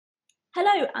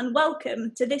Hello and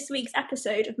welcome to this week's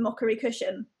episode of Mockery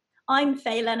Cushion. I'm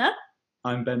Faye Lenner.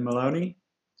 I'm Ben Maloney.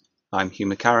 I'm Hugh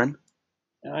McCarran.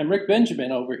 And I'm Rick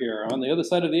Benjamin over here on the other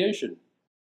side of the ocean.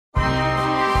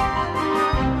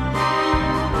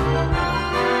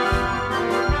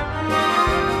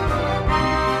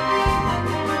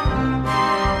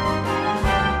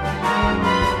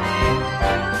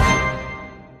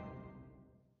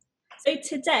 So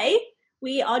today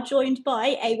we are joined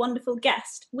by a wonderful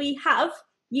guest. We have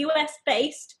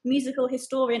US-based musical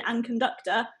historian and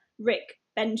conductor Rick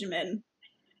Benjamin.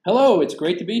 Hello, it's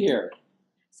great to be here.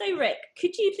 So Rick,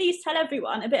 could you please tell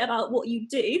everyone a bit about what you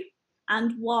do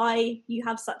and why you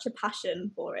have such a passion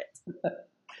for it?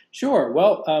 Sure.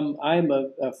 Well, I'm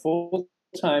a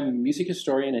full-time music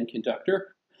historian and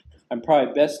conductor. I'm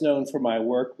probably best known for my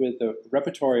work with a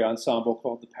repertory ensemble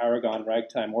called the Paragon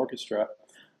Ragtime Orchestra.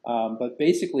 But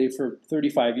basically, for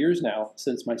 35 years now,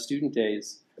 since my student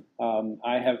days,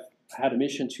 I have had a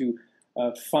mission to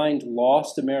find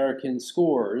lost American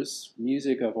scores,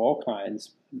 music of all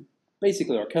kinds,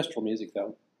 basically orchestral music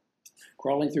though,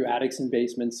 crawling through attics and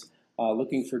basements,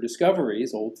 looking for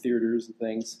discoveries, old theaters and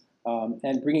things,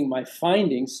 and bringing my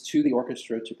findings to the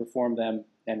orchestra to perform them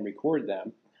and record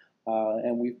them.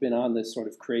 And we've been on this sort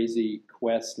of crazy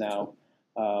quest now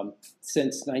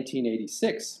since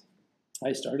 1986.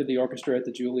 I started the orchestra at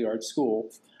the Juilliard School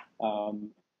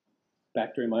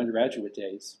back during my undergraduate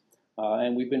days.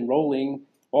 And we've been rolling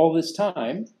all this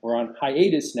time. We're on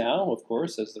hiatus now, of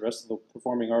course, as the rest of the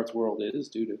performing arts world is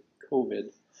due to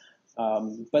COVID.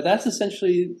 But that's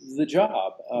essentially the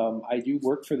job. I do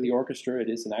work for the orchestra. It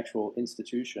is an actual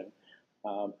institution.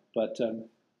 But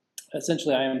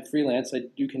essentially, I am freelance. I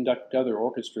do conduct other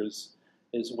orchestras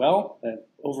as well.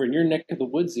 Over in your neck of the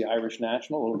woods, the Irish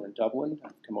National over in Dublin.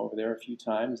 I've come over there a few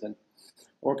times, and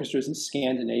orchestras in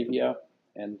Scandinavia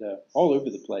and all over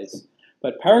the place.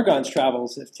 But Paragon's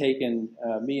travels have taken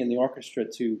me and the orchestra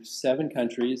to 7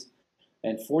 countries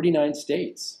and 49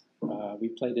 states.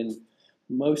 We've played in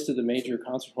most of the major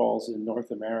concert halls in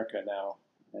North America now,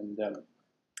 and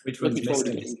Which one's looking forward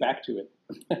to missing? getting back to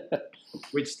it.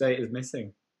 Which state is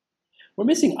missing? We're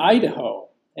missing Idaho,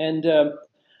 and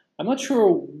I'm not sure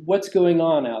what's going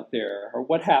on out there or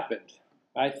what happened.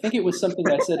 I think it was something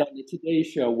I said on the Today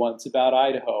Show once about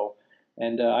Idaho,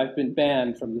 and I've been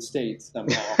banned from the States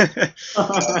somehow.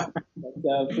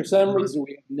 But for some reason,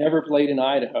 we have never played in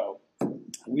Idaho.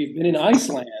 We've been in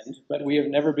Iceland, but we have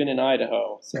never been in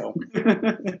Idaho. So,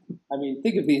 I mean,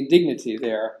 think of the indignity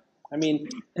there. I mean,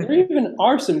 there even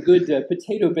are some good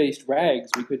potato-based rags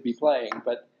we could be playing,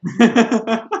 but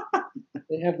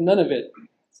they have none of it.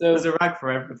 So There's a rag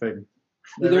for everything.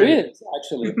 there is,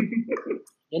 actually.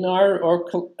 In our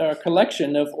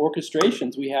collection of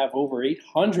orchestrations, we have over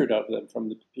 800 of them from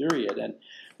the period, and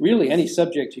really any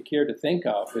subject you care to think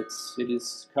of, it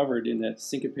is covered in a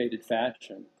syncopated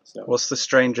fashion. So, What's the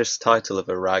strangest title of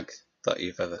a rag that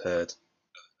you've ever heard?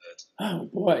 oh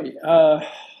boy,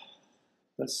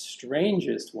 the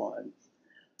strangest one,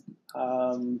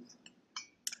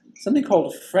 something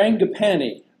called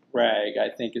Frangipani rag, I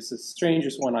think, is the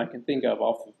strangest one I can think of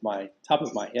off of my top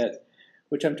of my head,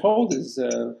 which I'm told is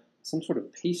some sort of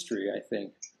pastry, I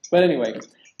think. But anyway,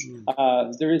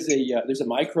 there's a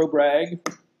microbe rag,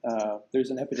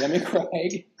 there's an epidemic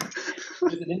rag,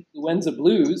 there's an influenza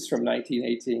blues from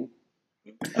 1918.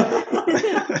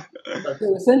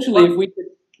 So essentially,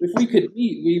 if we could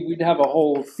meet, we'd have a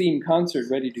whole theme concert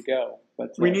ready to go.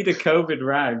 But We need a COVID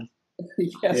rag.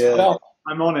 yes, Yeah. well,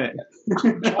 I'm on it.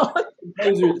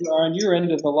 composers are on your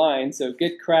end of the line, so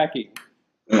get cracking.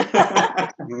 More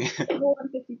than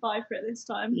 55 for it this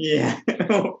time. Yeah.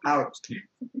 Ouch.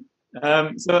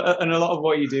 And a lot of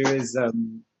what you do is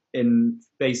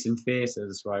based in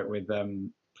theatres, right? With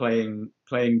playing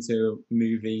to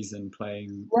movies and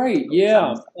playing. Right,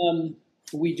 yeah.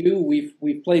 We do.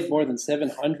 We've played more than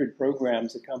 700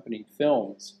 programs accompanying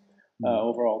films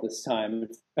over all this time. In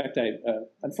fact,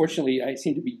 unfortunately I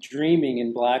seem to be dreaming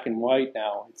in black and white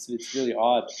now. It's really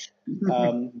odd.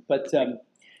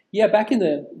 Yeah, back in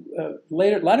the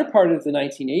latter part of the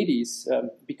 1980s,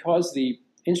 because the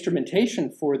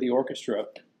instrumentation for the orchestra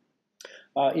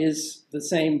is the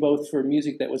same both for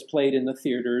music that was played in the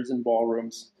theaters and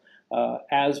ballrooms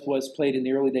as was played in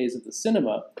the early days of the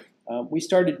cinema, we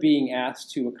started being asked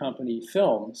to accompany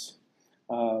films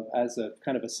as a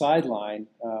kind of a sideline,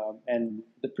 and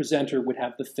the presenter would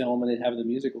have the film and they'd have the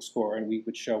musical score, and we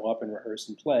would show up and rehearse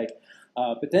and play.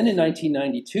 But then in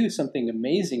 1992, something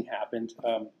amazing happened.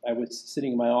 I was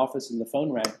sitting in my office and the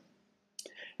phone rang,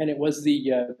 and it was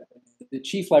the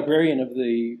chief librarian of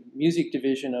the music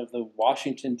division of the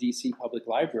Washington, D.C. Public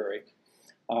Library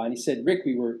And he said, Rick,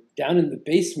 we were down in the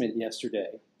basement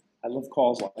yesterday. I love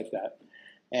calls like that.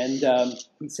 And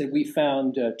he said, we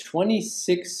found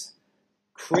 26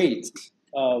 crates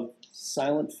of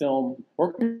silent film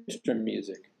orchestra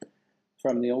music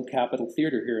from the old Capitol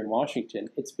Theater here in Washington.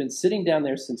 It's been sitting down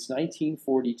there since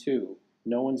 1942.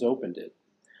 No one's opened it.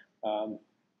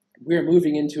 We're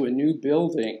moving into a new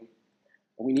building.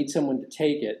 We need someone to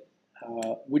take it.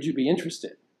 Would you be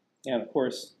interested? And of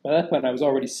course, by that point, I was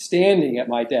already standing at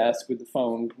my desk with the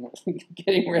phone,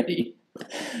 getting ready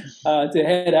to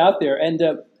head out there. And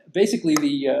basically,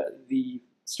 the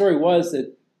story was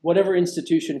that whatever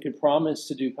institution could promise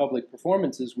to do public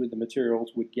performances with the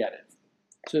materials would get it.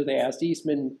 So they asked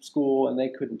Eastman School, and they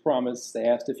couldn't promise. They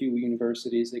asked a few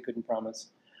universities, they couldn't promise,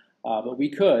 but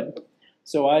we could.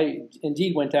 So I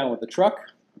indeed went down with a truck,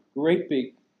 great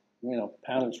big,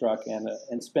 panel truck,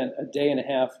 and spent a day and a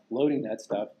half loading that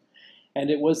stuff. And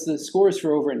it was the scores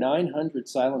for over 900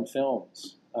 silent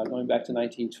films, going back to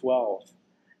 1912.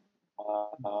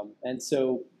 And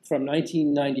so from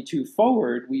 1992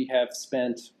 forward, we have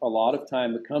spent a lot of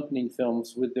time accompanying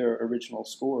films with their original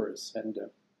scores. And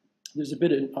there's a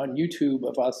bit on YouTube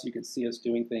of us. You can see us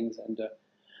doing things.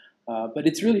 But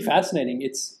it's really fascinating.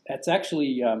 It's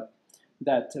actually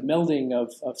that melding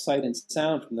of sight and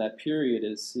sound from that period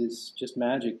is just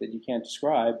magic that you can't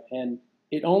describe. And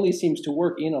it only seems to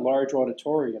work in a large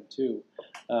auditorium, too,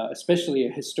 especially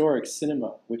a historic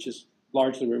cinema, which is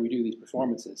largely where we do these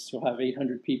performances. You'll have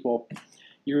 800 people.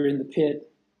 You're in the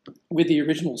pit with the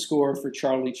original score for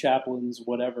Charlie Chaplin's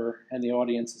whatever, and the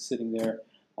audience is sitting there,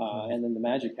 and then the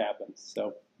magic happens.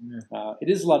 So it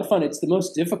is a lot of fun. It's the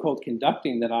most difficult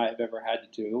conducting that I have ever had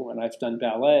to do, and I've done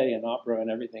ballet and opera and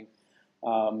everything,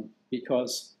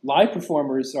 because live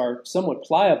performers are somewhat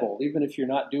pliable, even if you're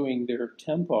not doing their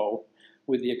tempo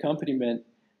with the accompaniment.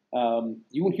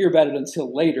 You won't hear about it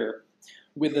until later.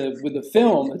 With a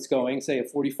film that's going, say a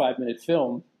 45-minute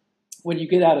film, when you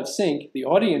get out of sync, the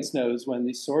audience knows when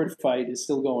the sword fight is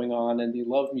still going on and the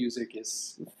love music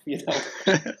is,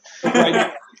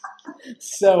 right.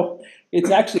 So it's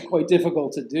actually quite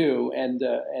difficult to do,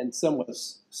 and somewhat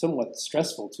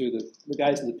stressful too. The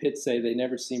guys in the pit say they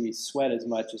never see me sweat as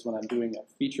much as when I'm doing a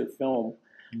feature film.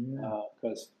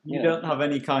 Because you don't have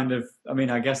any kind of,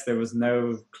 I guess there was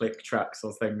no click tracks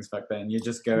or things back then. You're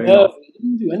just going No, off. we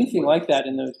didn't do anything like that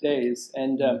in those days.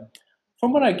 And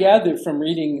from what I gathered from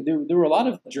reading, there were a lot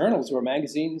of journals or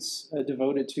magazines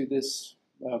devoted to this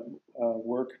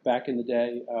work back in the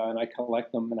day, and I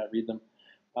collect them and I read them.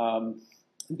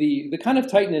 The kind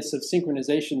of tightness of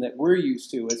synchronization that we're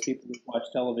used to as people who watch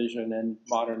television and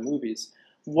modern movies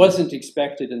wasn't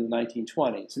expected in the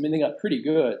 1920s. They got pretty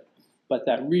good. But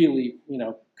that really,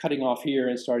 cutting off here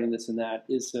and starting this and that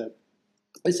is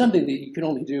something that you can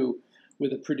only do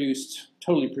with a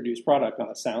totally produced product on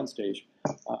a soundstage.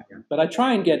 But I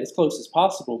try and get as close as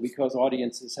possible because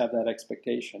audiences have that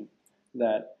expectation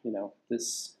that,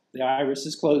 the iris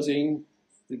is closing,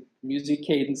 the music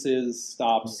cadences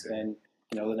stops, and,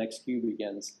 the next cue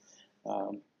begins.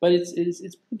 But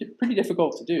it's pretty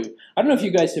difficult to do. I don't know if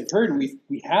you guys have heard,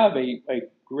 we have a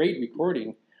great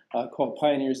recording called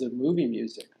Pioneers of Movie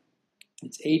Music.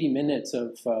 It's 80 minutes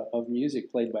of music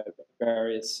played by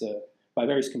various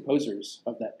composers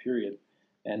of that period.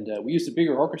 And we used a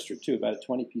bigger orchestra too, about a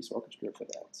 20-piece orchestra for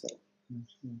that. So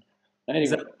anyway. Is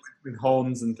that with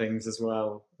horns and things as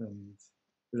well?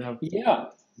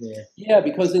 Yeah,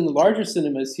 because in the larger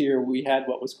cinemas here, we had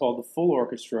what was called the full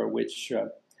orchestra, which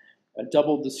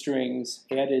doubled the strings,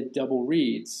 added double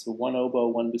reeds, so one oboe,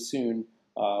 one bassoon,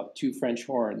 2 French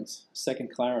horns,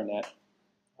 second clarinet,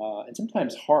 and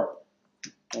sometimes harp.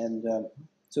 And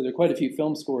so there are quite a few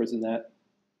film scores in that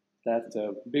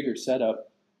bigger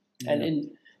setup. Yeah. And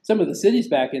in some of the cities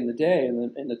back in the day,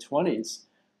 in the 20s,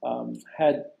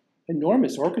 had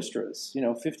enormous orchestras.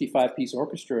 55-piece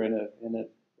orchestra in a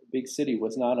big city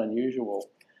was not unusual.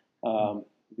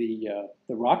 The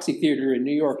Roxy Theater in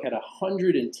New York had a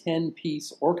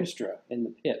 110-piece orchestra in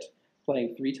the pit,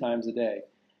 playing 3 times a day.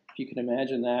 If you can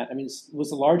imagine that. It was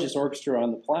the largest orchestra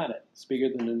on the planet. It's bigger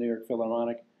than the New York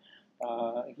Philharmonic.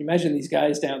 You can imagine these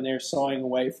guys down there sawing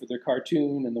away for their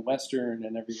cartoon and the Western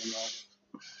and everything else.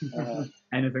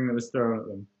 Anything that was thrown at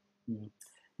them.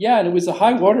 Yeah, and it was a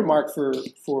high watermark for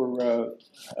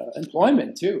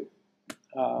employment too,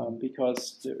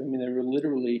 because they were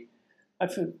literally,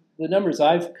 the numbers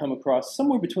I've come across,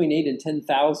 somewhere between 8,000 and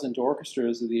 10,000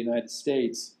 orchestras of the United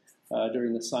States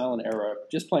during the silent era,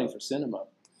 just playing for cinema.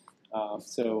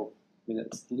 So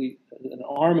it's an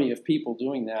army of people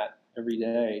doing that every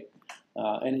day,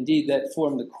 and indeed that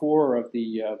formed the core of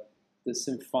the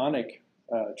symphonic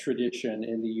tradition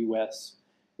in the U.S.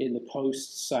 in the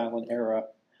post-silent era.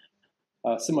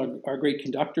 Some of our great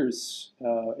conductors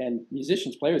and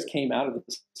musicians, players came out of the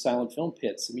silent film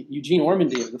pits. I mean, Eugene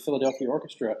Ormandy of the Philadelphia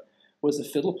Orchestra was a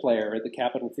fiddle player at the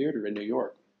Capitol Theater in New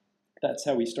York. That's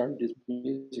how he started his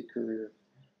music career.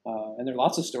 And there are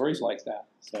lots of stories like that.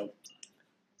 So,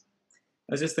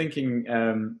 I was just thinking,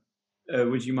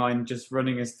 would you mind just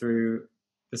running us through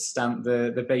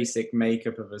the basic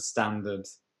makeup of a standard,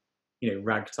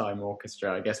 ragtime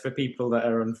orchestra? I guess for people that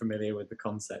are unfamiliar with the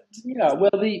concept. Yeah,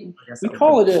 well, we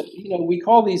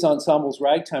call these ensembles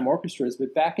ragtime orchestras,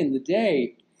 but back in the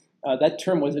day, that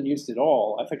term wasn't used at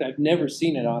all. In fact, I've never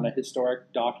seen it on a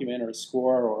historic document or a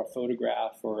score or a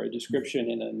photograph or a description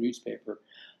in a newspaper.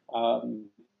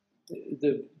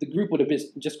 The group would have been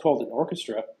just called an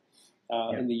orchestra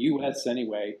in the U.S.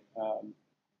 anyway.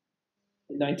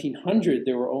 In 1900,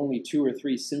 there were only 2 or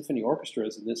 3 symphony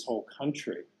orchestras in this whole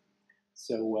country.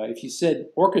 So if you said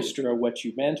orchestra, what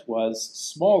you meant was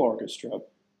small orchestra,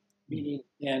 meaning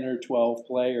 10 or 12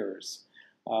 players.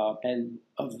 And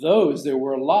of those, there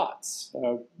were lots. There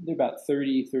were about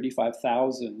 30,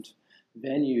 35,000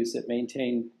 venues that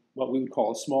maintained what we would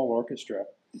call a small orchestra.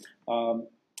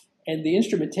 And the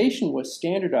instrumentation was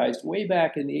standardized way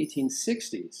back in the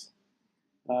 1860s.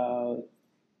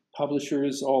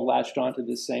 Publishers all latched onto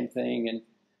this same thing, and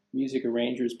music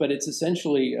arrangers. But it's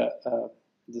essentially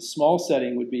the small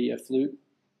setting would be a flute,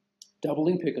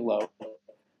 doubling piccolo,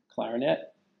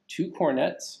 clarinet, 2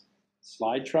 cornets,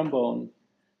 slide trombone,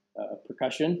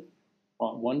 percussion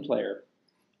on 1 player,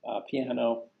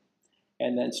 piano,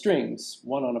 and then strings,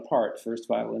 1 on a part, first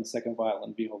violin, second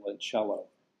violin, viola, and cello.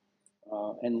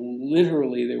 And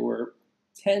literally there were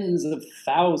tens of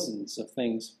thousands of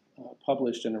things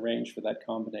published and arranged for that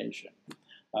combination.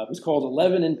 It was called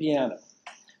 11 in Piano.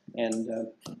 And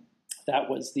that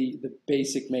was the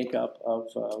basic makeup of,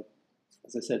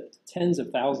 as I said, tens of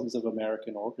thousands of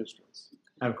American orchestras.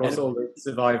 And of course, all the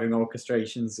surviving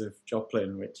orchestrations of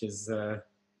Joplin, which is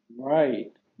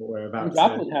right. what we're about.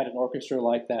 Joplin had an orchestra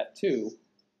like that too,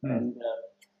 and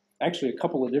actually a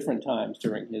couple of different times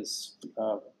during his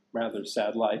rather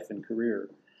sad life and career.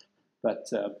 But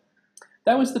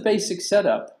that was the basic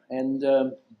setup, and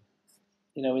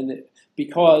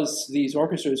because these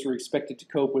orchestras were expected to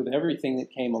cope with everything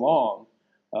that came along,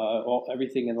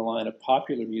 everything in the line of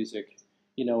popular music.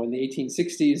 In the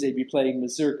 1860s, they'd be playing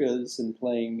mazurkas and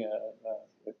playing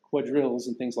quadrilles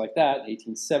and things like that. In the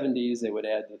 1870s, they would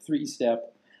add the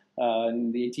 3-step.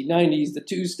 In the 1890s, the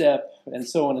 2-step, and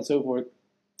so on and so forth.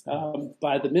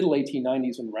 By the middle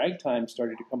 1890s, when ragtime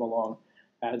started to come along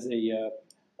as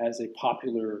a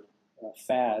popular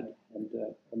fad and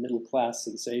a middle-class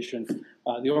sensation,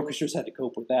 the orchestras had to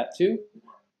cope with that too.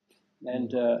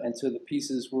 And so the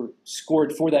pieces were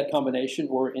scored for that combination,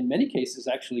 or in many cases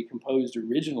actually composed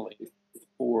originally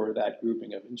for that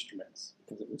grouping of instruments,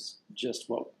 because it was just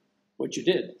what you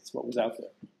did. It's what was out there.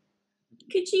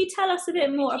 Could you tell us a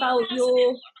bit more about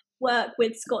your work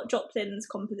with Scott Joplin's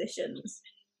compositions?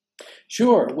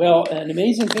 Sure. Well, an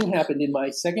amazing thing happened in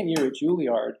my second year at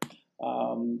Juilliard.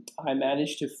 I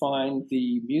managed to find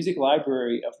the music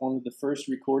library of one of the first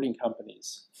recording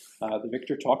companies, the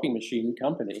Victor Talking Machine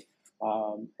Company.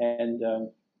 And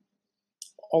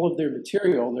all of their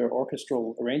material, their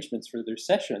orchestral arrangements for their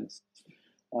sessions,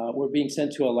 were being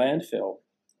sent to a landfill.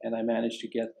 And I managed to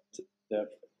get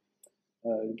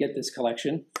this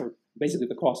collection for basically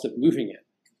the cost of moving it.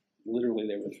 Literally,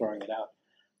 they were throwing it out.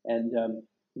 And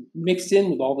mixed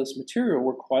in with all this material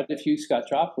were quite a few Scott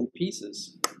Joplin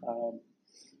pieces.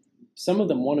 Some of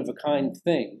them one-of-a-kind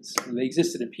things. They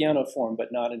existed in piano form,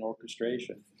 but not in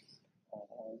orchestration.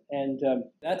 And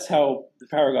that's how the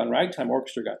Paragon Ragtime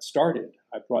Orchestra got started.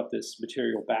 I brought this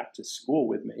material back to school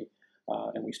with me,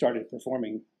 and we started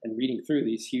performing and reading through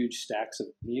these huge stacks of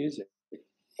music.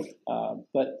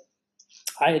 But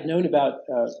I had known about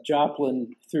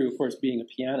Joplin through, of course, being a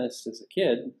pianist as a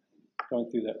kid, going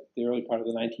through the early part of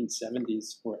the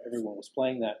 1970s where everyone was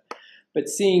playing that. But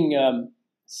seeing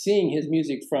his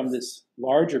music from this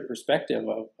larger perspective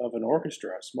of an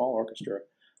orchestra, a small orchestra,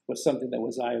 was something that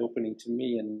was eye-opening to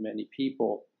me and many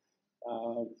people.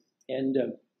 And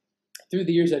through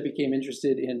the years, I became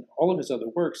interested in all of his other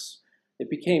works. It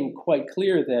became quite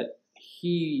clear that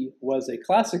he was a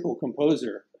classical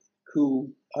composer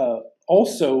who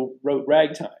also wrote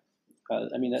ragtime.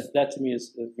 I mean, that to me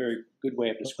is a very good way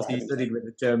of describing it. He studied with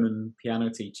a German piano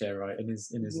teacher, right? In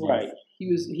his right.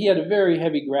 Youth. He had a very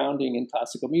heavy grounding in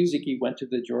classical music. He went to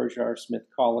the George R. Smith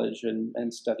College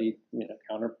and studied,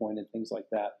 counterpoint and things like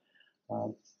that.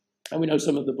 And we know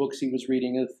some of the books he was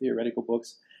reading, the theoretical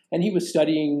books. And he was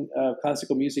studying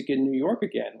classical music in New York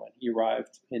again when he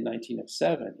arrived in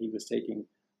 1907. He was taking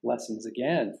lessons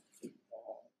again.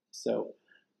 So,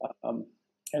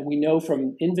 and we know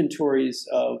from inventories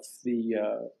of the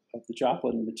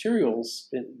Joplin materials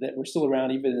that were still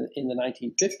around even in the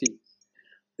 1950s.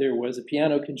 There was a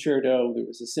piano concerto, there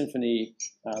was a symphony,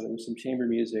 there was some chamber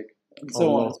music, and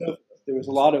so on. So there was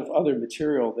a lot of other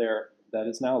material there that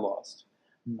is now lost.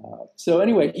 So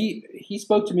anyway, he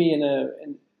spoke to me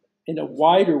in a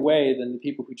wider way than the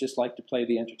people who just like to play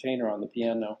the entertainer on the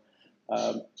piano.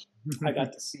 I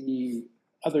got to see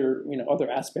other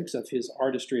aspects of his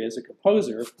artistry as a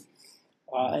composer,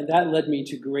 and that led me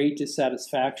to great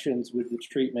dissatisfactions with the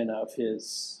treatment of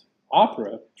his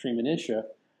opera, Treemonisha,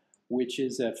 which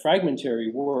is a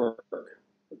fragmentary work.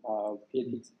 All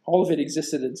of it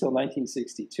existed until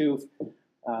 1962.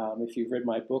 If you've read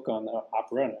my book on the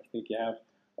opera, and I think you have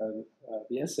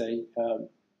the essay,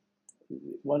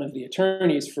 one of the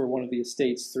attorneys for one of the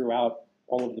estates threw out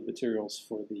all of the materials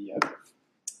for the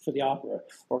opera,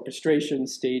 orchestration,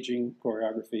 staging,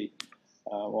 choreography,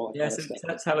 all that kind of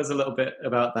stuff. Tell us a little bit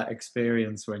about that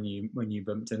experience when you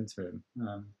bumped into him.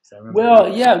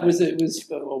 It was a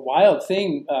wild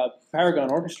thing.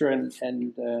 Paragon Orchestra and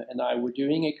I were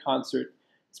doing a concert.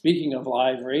 Speaking of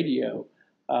live radio,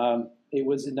 it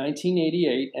was in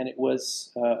 1988, and it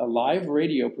was a live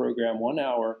radio program, 1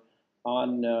 hour,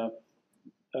 on the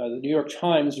New York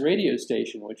Times radio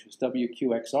station, which was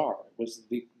WQXR. It was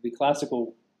the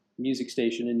classical music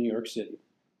station in New York City.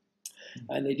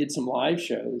 And they did some live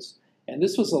shows. And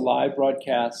this was a live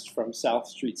broadcast from South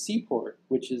Street Seaport,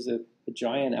 which is a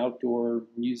giant outdoor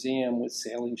museum with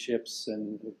sailing ships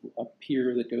and a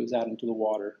pier that goes out into the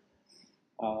water.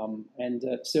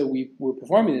 So we were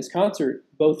performing this concert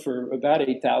both for about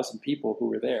 8,000 people who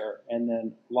were there and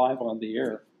then live on the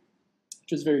air,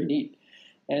 which was very neat.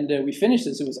 And we finished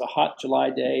this. It was a hot July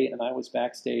day, and I was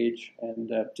backstage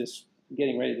and just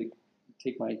getting ready to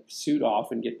take my suit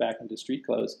off and get back into street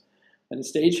clothes. And the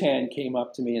stagehand came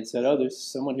up to me and said, "Oh, there's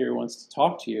someone here who wants to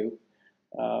talk to you.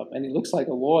 And he looks like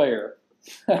a lawyer."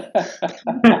 And of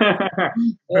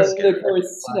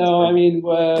course,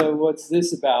 what's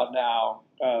this about now?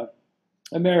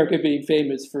 America being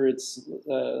famous for its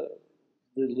the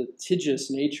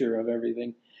litigious nature of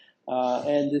everything.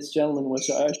 And this gentleman was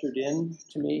ushered in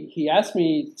to me. He asked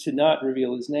me to not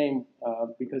reveal his name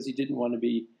because he didn't want to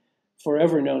be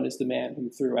forever known as the man who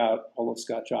threw out all of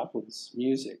Scott Joplin's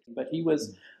music. But he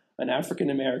was an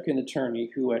African-American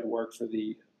attorney who had worked for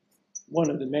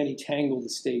one of the many tangled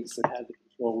estates that had the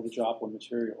control of the Joplin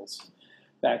materials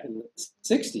back in the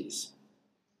 60s.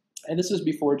 And this was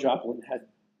before Joplin had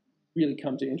really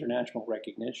come to international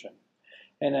recognition.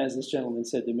 And as this gentleman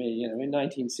said to me, in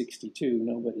 1962,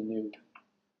 nobody knew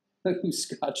who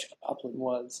Scott Joplin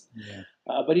was. Yeah.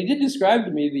 But he did describe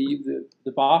to me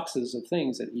the boxes of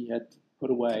things that he had put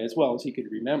away as well as he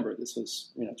could remember. This was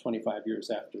 25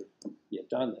 years after he had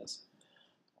done this.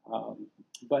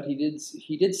 But he did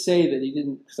say that he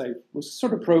didn't, because I was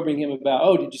sort of probing him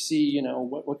about, did you see,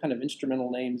 what kind of instrumental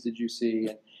names did you see?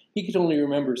 And he could only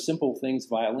remember simple things,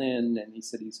 violin, and he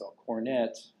said he saw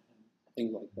cornet, and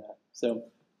things like that. So,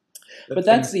 but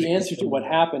that's the answer to what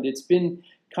happened. It's been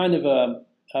kind of a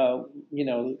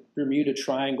Bermuda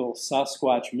Triangle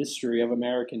Sasquatch mystery of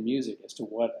American music as to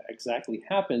what exactly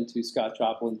happened to Scott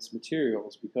Joplin's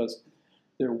materials, because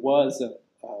there was,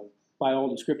 by all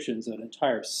descriptions, an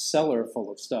entire cellar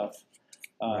full of stuff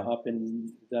up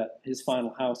in his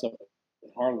final house up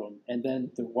in Harlem, and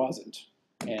then there wasn't,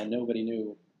 and nobody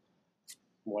knew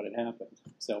what had happened.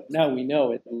 So now we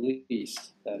know at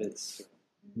least that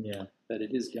that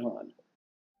it is gone.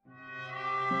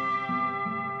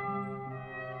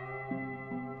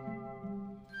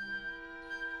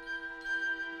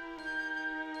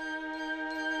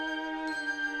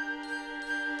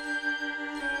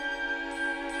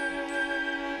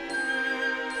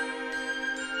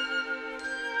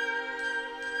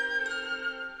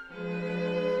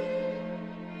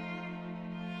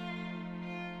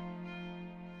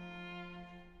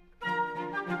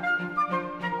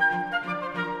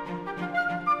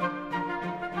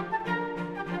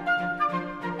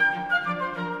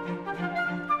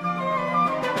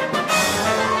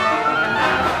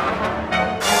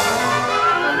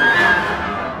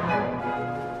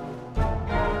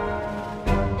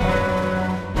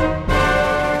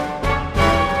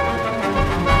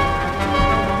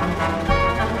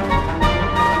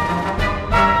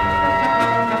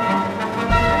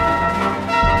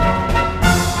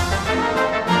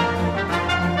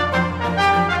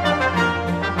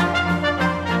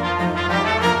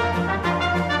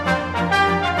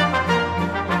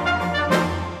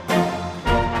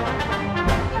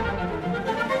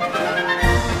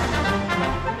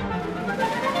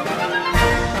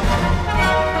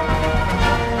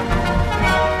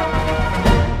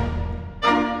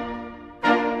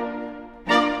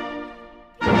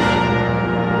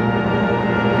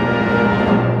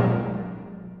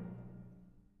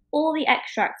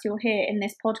 extracts you'll hear in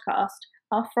this podcast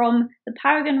are from the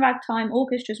Paragon Ragtime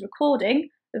Orchestra's recording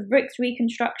of Rick's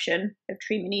reconstruction of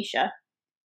Treemonisha.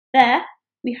 There,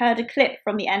 we heard a clip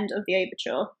from the end of the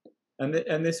overture.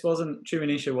 And this wasn't,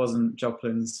 Treemonisha wasn't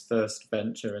Joplin's first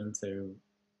venture into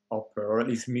opera, or at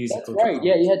least musical. That's right.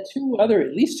 Yeah, he had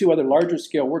at least two other larger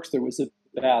scale works. There was a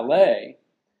ballet,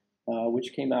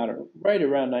 which came out right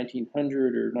around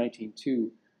 1900 or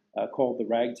 1902, called The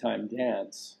Ragtime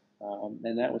Dance.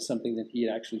 And that was something that he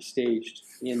had actually staged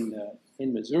in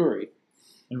Missouri.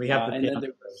 And we have the and piano then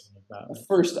there version of that. was a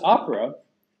first opera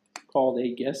called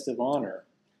A Guest of Honor,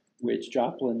 which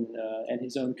Joplin and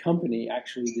his own company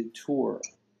actually did tour.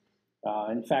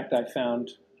 In fact, I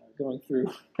found, going through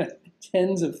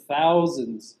tens of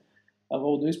thousands of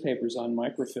old newspapers on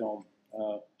microfilm,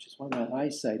 which is why my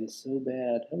eyesight is so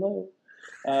bad. Hello.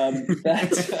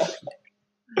 That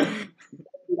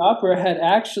the opera had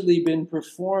actually been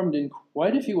performed in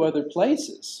quite a few other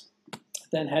places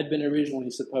than had been originally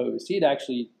supposed. He'd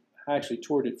actually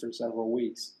toured it for several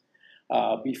weeks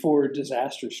before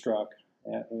disaster struck.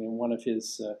 One of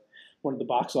the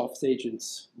box office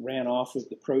agents ran off with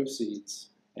the proceeds,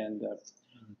 and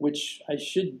which I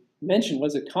should mention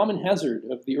was a common hazard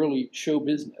of the early show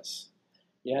business.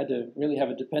 You had to really have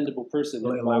a dependable person.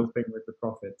 Eloping with the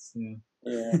profits, yeah.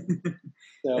 Yeah.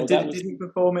 So didn't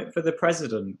perform it for the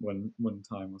president one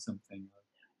time or something?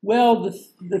 Well,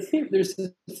 there's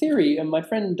the theory, and my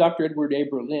friend Dr. Edward A.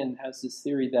 Berlin has this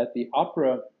theory that the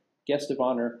opera Guest of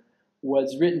Honor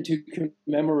was written to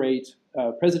commemorate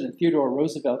President Theodore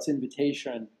Roosevelt's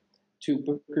invitation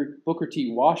to Booker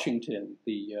T. Washington,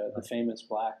 the famous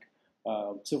black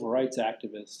civil rights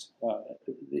activist,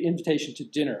 the invitation to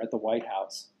dinner at the White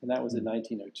House, and that was in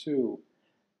 1902.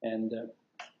 And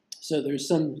so there's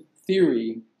some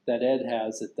theory that Ed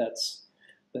has that's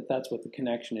what the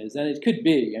connection is, and it could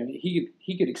be. I mean,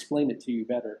 he could explain it to you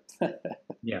better.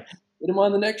 Yeah, get him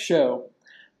on the next show.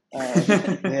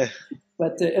 Yeah.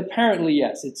 But apparently,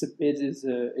 yes, it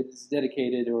is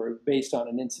dedicated or based on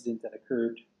an incident that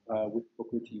occurred with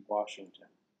Booker T. Washington.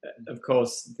 Of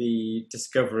course, the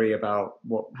discovery about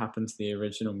what happened to the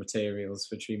original materials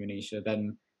for Treemonisha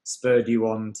then spurred you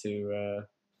on to.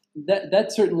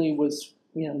 That certainly was,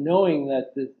 knowing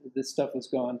that this stuff was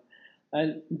gone,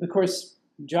 and of course,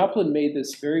 Joplin made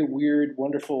this very weird,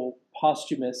 wonderful,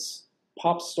 posthumous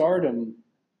pop stardom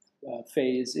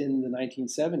phase in the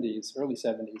 1970s, early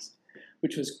 70s,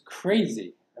 which was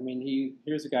crazy. I mean,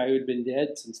 here's a guy who had been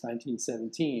dead since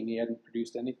 1917. He hadn't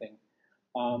produced anything,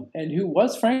 and who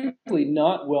was frankly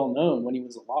not well known when he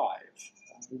was alive.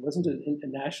 He wasn't a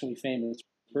nationally famous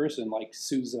person like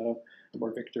Sousa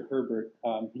or Victor Herbert.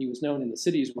 He was known in the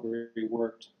cities where he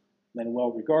worked and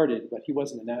well regarded, but he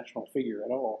wasn't a national figure at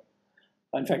all.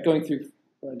 In fact, going through,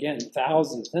 again,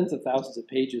 tens of thousands of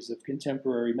pages of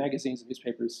contemporary magazines and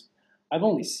newspapers, I've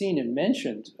only seen him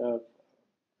mentioned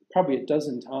probably a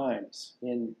dozen times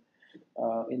in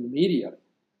the media,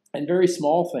 and very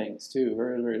small things too,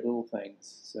 very, very little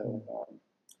things. So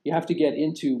you have to get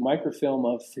into microfilm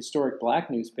of historic black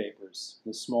newspapers,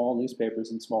 the small newspapers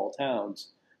in small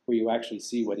towns, where you actually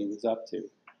see what he was up to.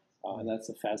 And that's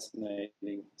a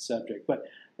fascinating subject. But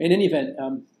in any event,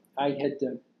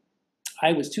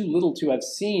 I was too little to have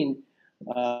seen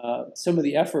some of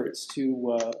the efforts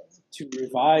to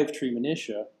revive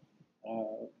Treemonisha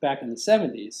back in the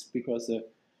 70s, because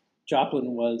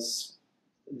Joplin was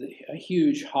a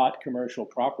huge, hot commercial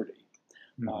property.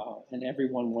 And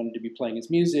everyone wanted to be playing his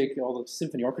music. All the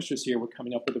symphony orchestras here were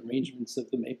coming up with arrangements of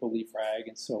the Maple Leaf Rag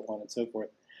and so on and so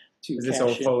forth. Is this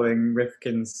all following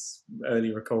Rifkin's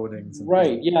early recordings?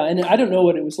 Right, yeah. And I don't know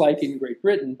what it was like in Great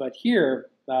Britain, but here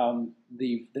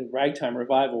the ragtime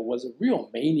revival was a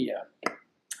real mania.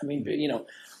 I mean,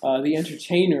 The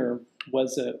Entertainer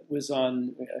was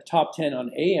on a top 10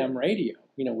 on AM radio,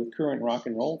 with current rock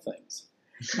and roll things.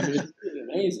 I mean, it's really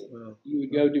amazing. Wow. You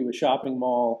would go to a shopping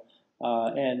mall,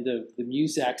 and the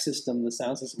Muzak system, the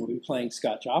sound system, would be playing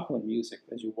Scott Joplin music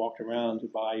as you walked around to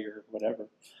buy your whatever.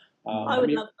 I would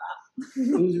love that.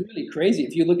 It was really crazy.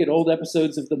 If you look at old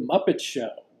episodes of The Muppet Show,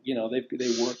 they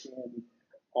work in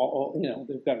all,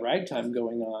 they've got ragtime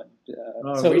going on.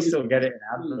 So we still get it in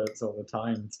adverts all the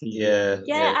time. Yeah,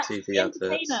 TV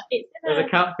adverts. There's a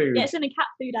cat food. Yeah, it's in a cat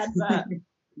food advert.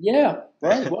 Yeah,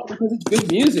 right. Well, because it's good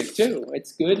music too.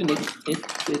 It's good, and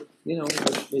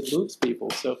it moves people.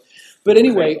 So, but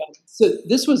anyway, so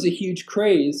this was a huge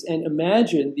craze, and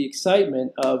imagine the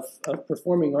excitement of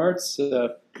performing arts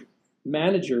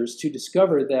managers to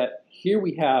discover that here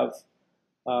we have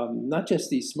not just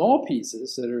these small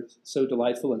pieces that are so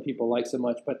delightful and people like so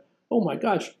much, but oh my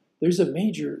gosh, there's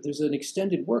an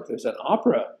extended work. There's an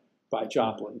opera by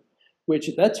Joplin, which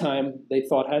at that time they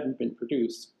thought hadn't been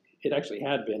produced. It actually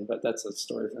had been, but that's a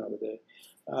story for another day.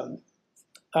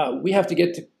 We have to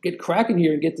get cracking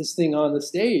here and get this thing on the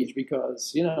stage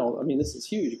because, I mean, this is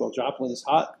huge. Well, Joplin is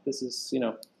hot. This is,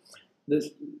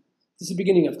 this is the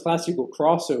beginning of classical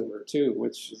crossover too,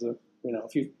 which is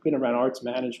if you've been around arts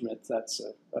management, that's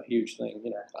a huge thing.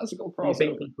 Classical crossover. I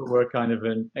think people were kind of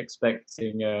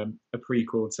expecting a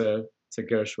prequel to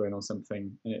Gershwin or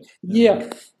something.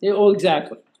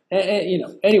 Exactly.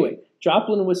 Anyway,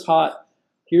 Joplin was hot.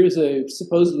 Here's a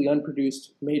supposedly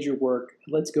unproduced major work.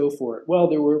 Let's go for it. Well,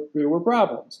 there were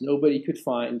problems. Nobody could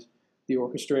find the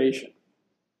orchestration.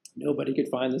 Nobody could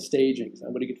find the stagings.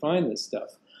 Nobody could find this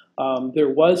stuff. There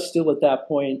was still at that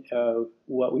point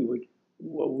what we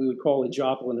would call a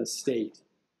Joplin estate,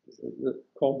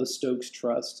 called the Stokes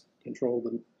Trust,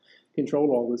 controlled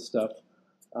all this stuff,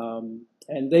 and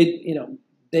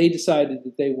they decided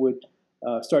that they would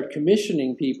start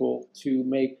commissioning people to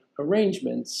make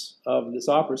arrangements of this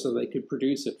opera so they could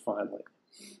produce it finally.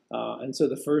 And so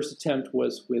the first attempt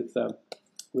was with a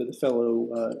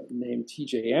fellow named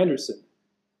T.J. Anderson,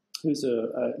 who's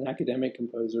an academic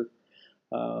composer.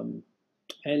 And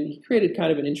he created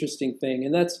kind of an interesting thing,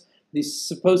 and that's the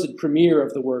supposed premiere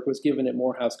of the work was given at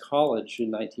Morehouse College in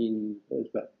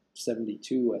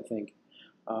 1972, I think.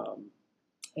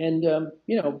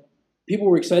 People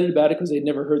were excited about it because they'd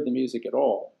never heard the music at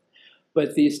all.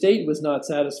 But the estate was not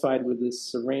satisfied with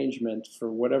this arrangement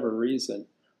for whatever reason.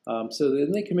 So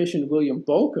then they commissioned William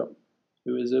Bolcom,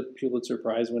 who is a Pulitzer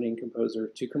Prize-winning composer,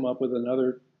 to come up with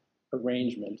another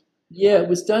arrangement. Yeah, it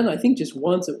was done, I think, just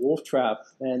once at Wolf Trap,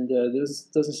 and there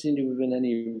doesn't seem to have been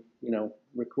any,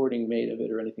 recording made of it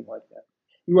or anything like that.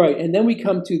 Right, and then we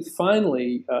come to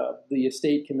finally the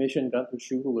estate commissioned Gunther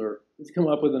Schuller to come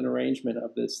up with an arrangement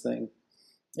of this thing.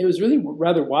 It was really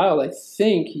rather wild. I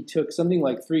think he took something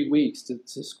like 3 weeks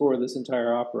to score this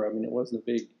entire opera. I mean, it wasn't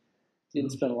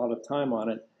didn't spend a lot of time on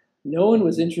it. No one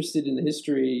was interested in the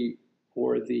history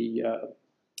or the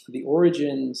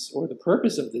origins or the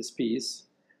purpose of this piece,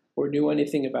 or knew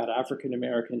anything about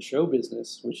African-American show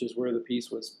business, which is where the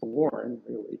piece was born,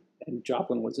 really. And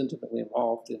Joplin was intimately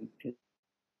involved in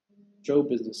show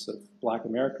business of Black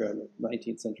America in the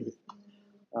 19th century.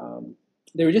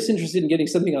 They were just interested in getting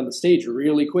something on the stage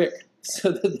really quick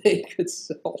so that they could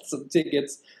sell some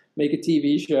tickets, make a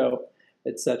TV show,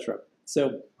 etc.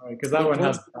 So, because that one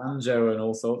has banjo and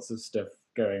all sorts of stuff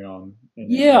going on.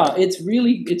 It's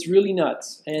really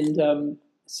nuts. And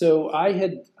so I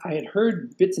had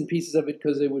heard bits and pieces of it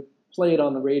because they would play it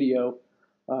on the radio.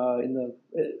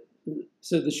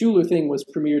 So the Schuller thing was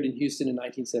premiered in Houston in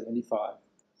 1975,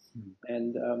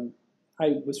 and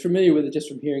I was familiar with it just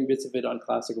from hearing bits of it on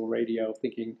classical radio,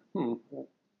 thinking, I'm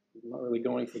not really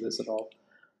going for this at all.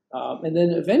 And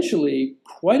then eventually,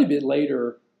 quite a bit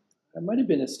later, I might have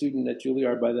been a student at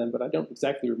Juilliard by then, but I don't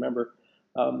exactly remember.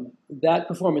 That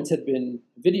performance had been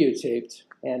videotaped,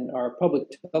 and our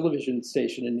public television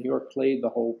station in New York played the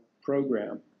whole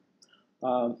program.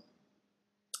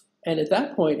 And at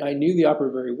that point, I knew the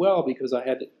opera very well because I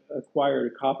had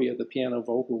acquired a copy of the piano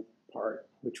vocal part,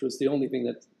 which was the only thing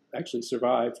that actually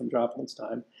survived from Joplin's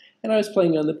time. And I was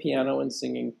playing on the piano and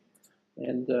singing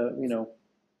and,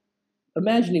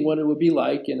 imagining what it would be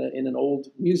like in an old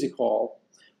music hall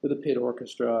with a pit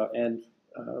orchestra and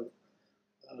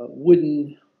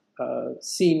wooden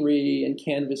scenery and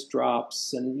canvas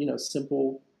drops and,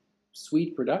 simple,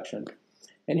 sweet production.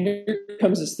 And here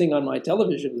comes this thing on my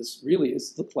television. This really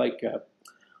looked like,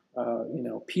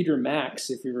 Peter Max,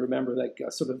 if you remember,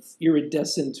 that sort of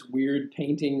iridescent, weird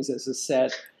paintings as a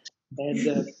set. And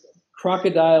guys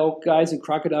in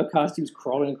crocodile costumes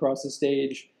crawling across the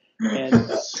stage. And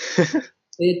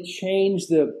they had changed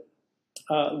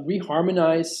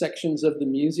reharmonized sections of the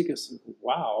music. It's,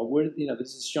 wow, there's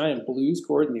this giant blues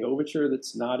chord in the overture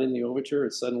that's not in the overture.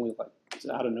 It's suddenly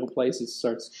out of no place. It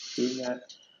starts doing that.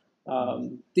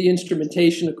 The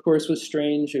instrumentation, of course, was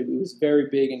strange. It was very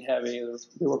big and heavy.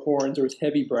 There were horns. There was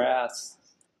heavy brass.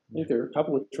 I think there were a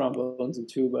couple of trombones and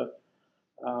tuba.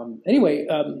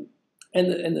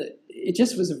 It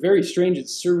just was a very strange and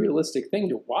surrealistic thing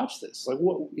to watch this. Like,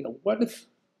 what are these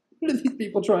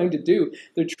people trying to do?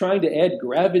 They're trying to add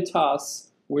gravitas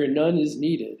where none is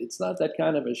needed. It's not that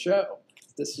kind of a show.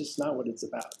 That's just not what it's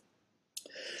about.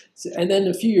 And then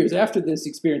a few years after this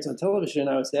experience on television,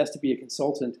 I was asked to be a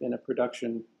consultant in a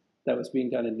production that was being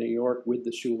done in New York with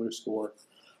the Schuller score.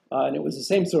 And it was the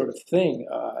same sort of thing.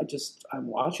 I'm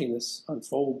watching this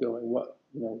unfold going,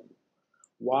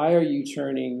 why are you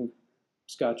turning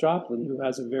Scott Joplin, who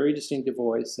has a very distinctive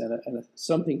voice and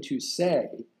something to say,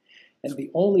 and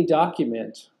the only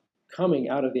document coming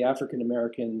out of the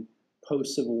African-American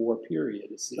post-Civil War period.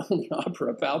 It's the only opera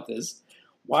about this.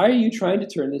 Why are you trying to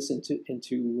turn this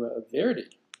into Verdi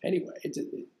anyway?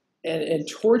 And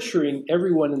torturing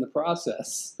everyone in the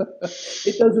process.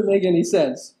 It doesn't make any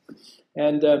sense.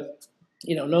 And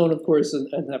no one, of course,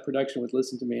 in that production would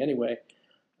listen to me anyway.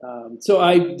 So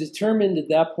I determined at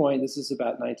that point, this is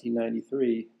about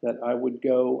 1993, that I would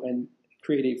go and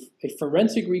create a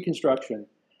forensic reconstruction,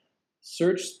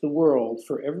 search the world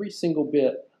for every single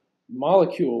bit,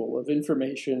 molecule of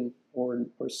information or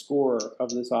score of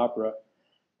this opera,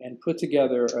 and put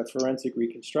together a forensic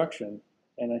reconstruction.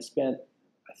 And I spent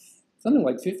something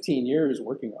like 15 years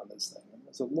working on this thing. It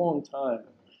was a long time.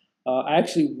 I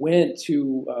actually went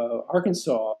to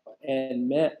Arkansas and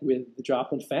met with the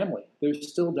Joplin family. They're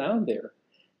still down there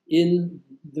in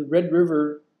the Red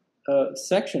River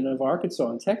section of Arkansas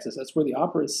and Texas. That's where the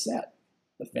opera is set.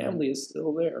 The family is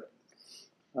still there.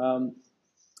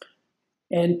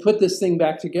 And put this thing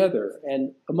back together.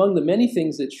 And among the many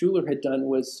things that Schuller had done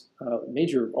was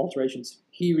major alterations.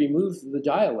 He removed the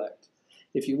dialect.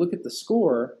 If you look at the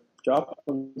score,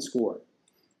 Joplin's score,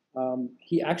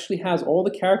 he actually has all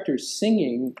the characters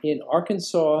singing in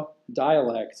Arkansas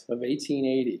dialect of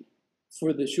 1880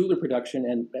 for the Schuller production,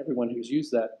 and everyone who's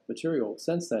used that material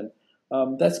since then.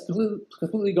 That's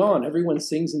completely gone. Everyone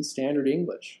sings in standard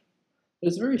English.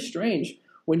 It's very strange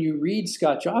when you read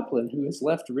Scott Joplin, who has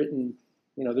left written,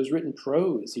 there's written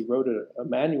prose. He wrote a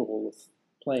manual of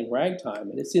playing ragtime,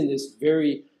 and it's in this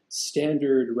very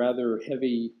standard, rather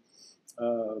heavy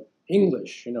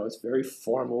English. It's very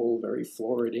formal, very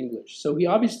florid English. So he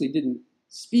obviously didn't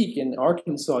speak in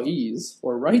Arkansasese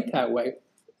or write that way.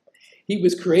 He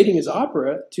was creating his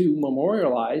opera to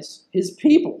memorialize his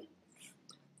people.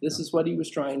 This is what he was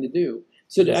trying to do.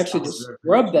 So to actually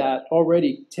scrub that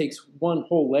already takes one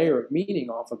whole layer of meaning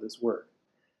off of his work.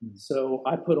 So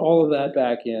I put all of that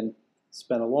back in,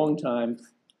 spent a long time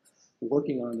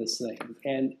working on this thing,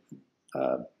 and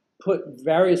put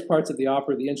various parts of the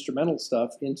opera, the instrumental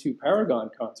stuff, into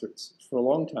Paragon concerts for a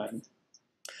long time.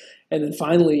 And then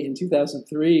finally, in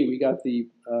 2003, we got the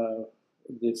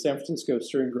San Francisco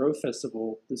Stern Grove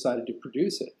Festival decided to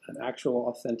produce it, an actual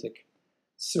authentic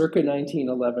circa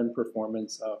 1911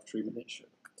 performance of Treemonisha.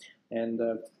 And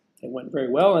it went very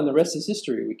well, and the rest is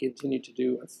history. We continue to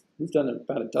do, we've done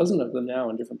about a dozen of them now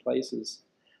in different places.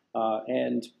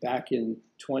 And back in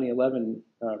 2011,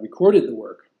 recorded the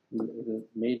work with a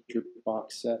major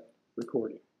box set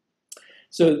recording.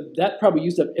 So that probably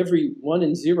used up every 1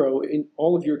 and 0 in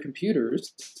all of your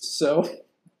computers. So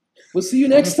we'll see you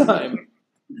next time.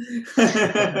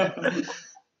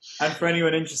 And for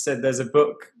anyone interested, there's a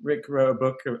book. Rick wrote a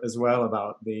book as well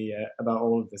about about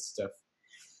all of this stuff,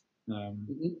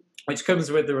 which comes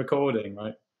with the recording,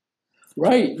 right?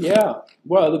 Right. Yeah.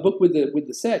 Well, the book with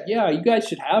the set. Yeah, you guys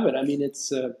should have it. I mean,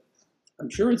 it's. I'm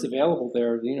sure it's available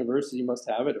there. The university must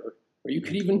have it, or you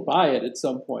could even buy it at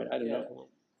some point. I don't know.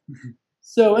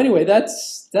 So anyway,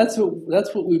 that's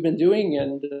what we've been doing,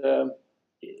 and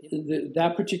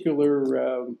that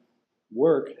particular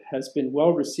work has been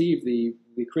well received.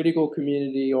 The critical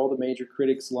community, all the major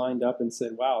critics lined up and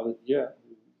said, "Wow, yeah,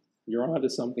 you're onto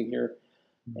something here,"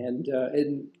 and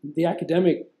the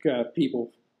academic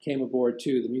people came aboard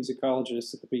too. The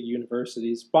musicologists at the big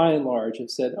universities, by and large, have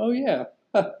said, "Oh yeah,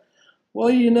 well,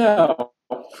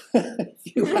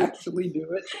 if you actually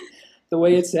do it the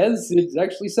way it says, it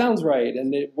actually sounds right,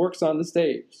 and it works on the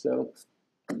stage." So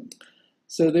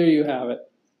there you have it.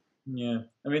 Yeah,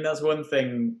 I mean, that's one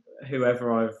thing.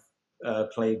 Whoever I've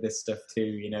played this stuff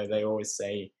to, they always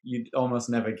say you'd almost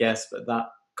never guess, but that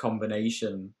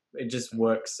combination, it just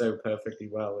works so perfectly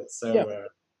well. It's so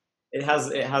it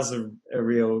has a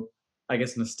real, I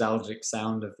guess, nostalgic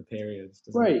sound of the period,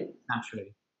 doesn't it?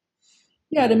 Naturally.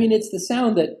 Yeah, I mean, it's the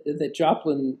sound that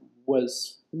Joplin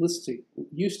was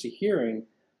used to hearing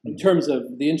in terms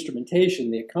of the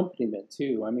instrumentation, the accompaniment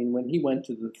too. I mean, when he went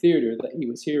to the theater, that he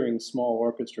was hearing small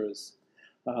orchestras.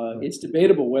 It's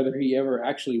debatable whether he ever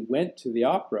actually went to the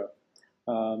opera,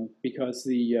 because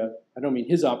I don't mean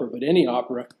his opera, but any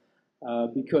opera,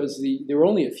 because there were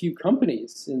only a few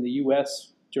companies in the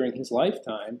U.S. during his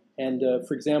lifetime. And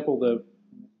for example,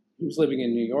 he was living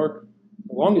in New York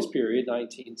the longest period,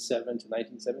 1907 to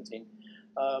 1917,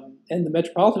 and the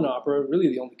Metropolitan Opera, really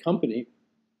the only company,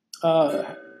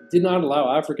 did not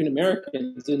allow African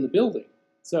Americans in the building.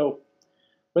 So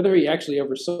whether he actually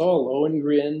ever saw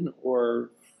Lohengrin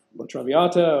or La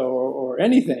Traviata or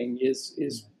anything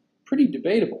is pretty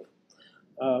debatable.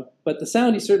 But the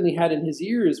sound he certainly had in his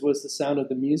ears was the sound of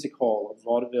the music hall of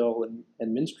vaudeville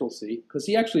and minstrelsy, because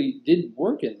he actually did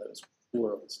work in those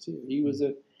worlds too. He was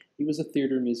a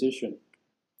theater musician.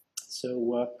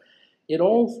 So it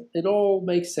all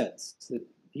makes sense that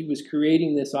he was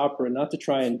creating this opera not to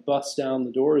try and bust down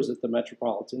the doors at the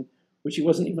Metropolitan, which he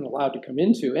wasn't even allowed to come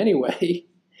into anyway,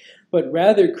 but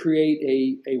rather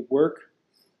create a work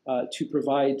to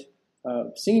provide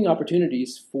singing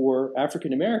opportunities for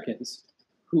African Americans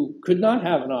who could not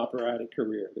have an operatic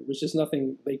career. There was just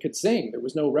nothing they could sing. There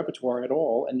was no repertoire at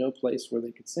all and no place where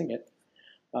they could sing it.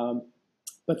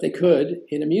 But they could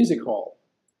in a music hall.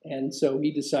 And so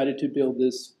he decided to build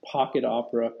this pocket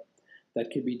opera that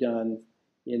could be done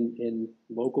in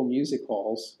local music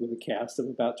halls with a cast of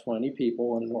about 20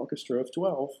 people and an orchestra of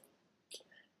 12.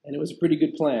 And it was a pretty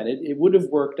good plan. It would have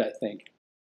worked, I think.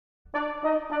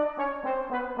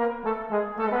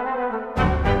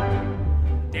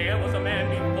 There was a man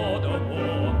before the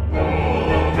war.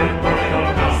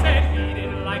 Said he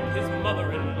didn't like his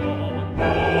mother-in-law.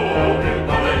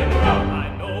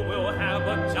 I know we'll have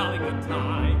a jolly good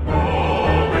time.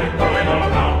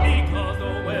 Because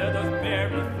the weather's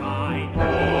very fine.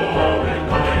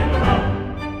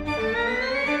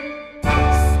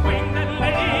 Swing that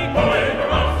lady,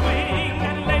 swing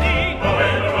that lady,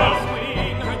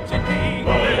 swing her chicky,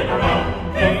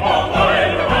 hey, all the way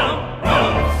around,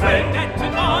 swing that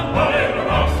chicken,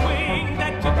 swing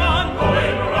that chicken,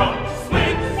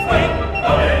 swing, swing,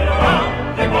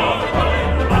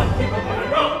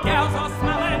 gals are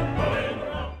smelling.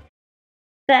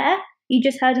 There, you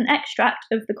just heard an extract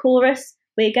of the chorus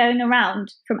 "We're Going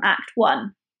Around" from Act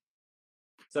 1.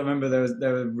 So I remember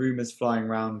there were rumours flying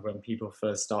around when people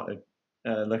first started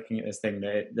looking at this thing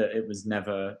that it was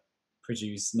never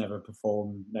produced, never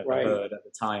performed, never Right. heard at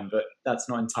the time. But that's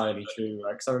not entirely true,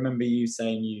 right? Because I remember you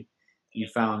saying you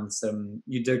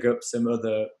dug up some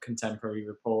other contemporary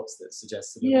reports that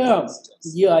suggested. Yeah,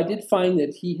 I did find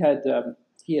that he had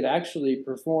actually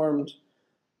performed,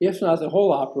 if not the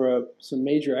whole opera, some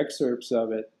major excerpts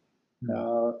of it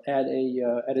at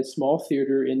a small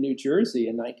theater in New Jersey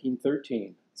in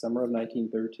 1913, summer of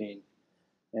 1913,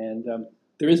 and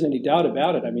there isn't any doubt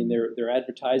about it. I mean, there are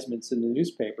advertisements in the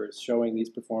newspapers showing these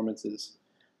performances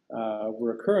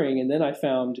were occurring, and then I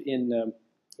found in the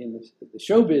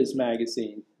Showbiz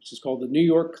magazine, which is called the New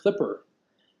York Clipper,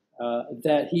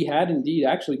 that he had indeed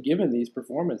actually given these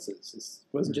performances. This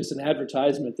wasn't just an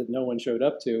advertisement that no one showed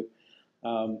up to.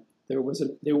 There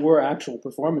were actual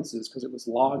performances because it was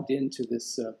logged into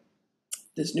this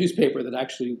newspaper that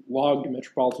actually logged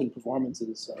Metropolitan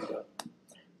performances.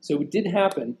 So it did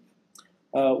happen.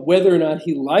 Whether or not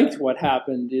he liked what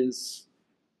happened is,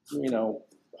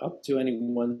 up to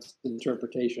anyone's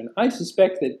interpretation. I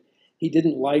suspect that he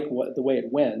didn't like the way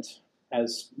it went,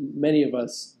 as many of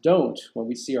us don't when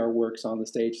we see our works on the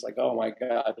stage. It's like, oh my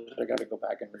God, I got to go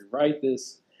back and rewrite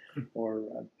this, or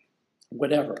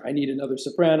whatever. I need another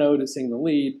soprano to sing the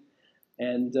lead.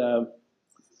 And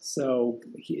so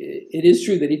it is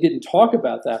true that he didn't talk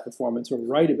about that performance or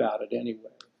write about it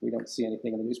anyway. We don't see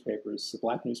anything in the newspapers, the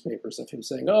black newspapers, of him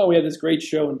saying, oh, we had this great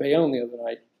show in Bayonne the other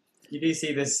night. You do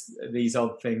see these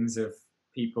odd things of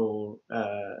people,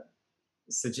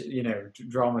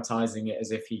 dramatizing it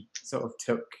as if he sort of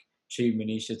took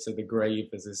Trumanisha to the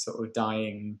grave as a sort of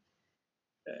dying,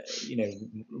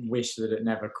 wish that it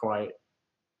never quite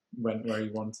went where he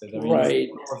wanted. I mean, right?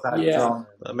 Drama.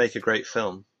 That'd make a great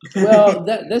film. Well,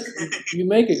 that's you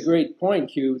make a great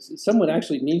point, Hugh. Someone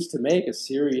actually needs to make a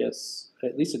serious,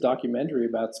 at least a documentary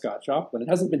about Scott Joplin. It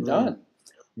hasn't been done.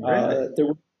 Really? There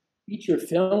was a feature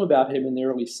film about him in the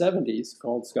early 70s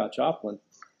called Scott Joplin,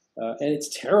 and it's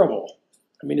terrible.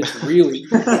 I mean, it's really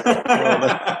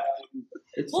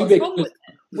it's too big.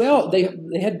 Well, they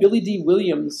had Billy D.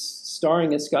 Williams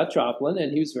starring as Scott Joplin,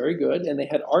 and he was very good. And they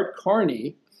had Art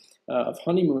Carney of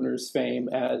Honeymooners fame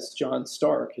as John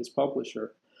Stark, his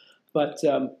publisher. But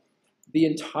the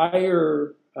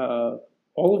entire,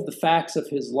 all of the facts of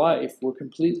his life were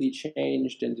completely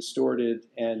changed and distorted,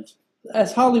 and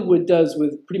as Hollywood does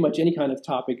with pretty much any kind of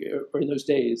topic, or in those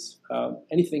days,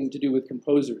 anything to do with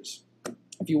composers.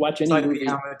 If you watch any movie,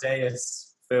 the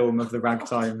Amadeus film of the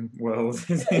ragtime world.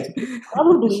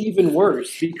 Probably even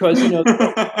worse, because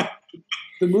the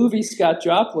movie Scott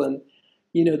Joplin,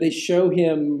 they show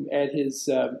him at his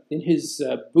in his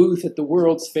booth at the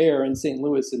World's Fair in St.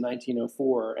 Louis in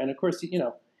 1904, and of course,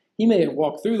 he may have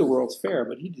walked through the World's Fair,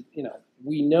 but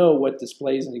we know what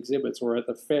displays and exhibits were at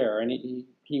the fair, and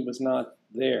he was not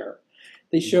there.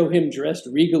 They show him dressed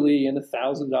regally in a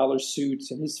 $1,000 suit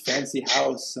in his fancy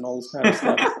house and all this kind of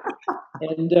stuff.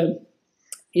 And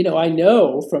I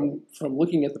know from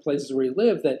looking at the places where he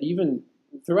lived that even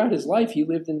throughout his life he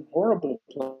lived in horrible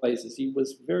places.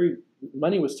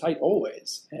 Money was tight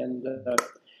always, and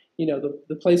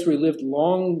the place where he lived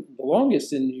the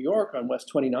longest in New York on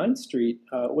West 29th Street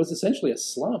was essentially a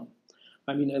slum.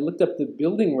 I mean, I looked up the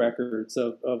building records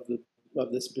of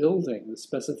this building, the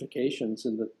specifications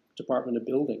in the Department of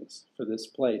Buildings for this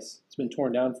place. It's been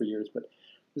torn down for years, but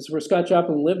this is where Scott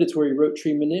Joplin lived. It's where he wrote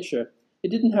Treemonisha. It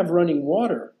didn't have running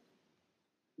water.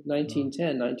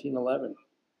 1910, 1911.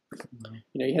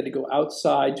 You had to go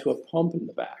outside to a pump in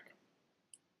the back.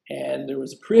 And there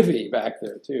was a privy back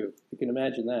there, too. You can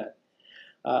imagine that.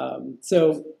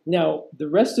 So now the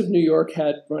rest of New York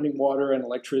had running water and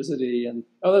electricity. And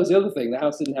that was the other thing. The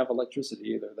house didn't have electricity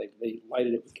either. They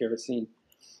lighted it with kerosene.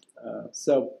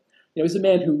 So he was a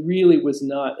man who really was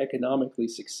not economically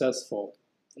successful.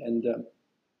 And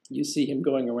you see him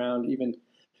going around even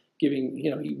giving,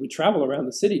 he would travel around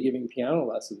the city giving piano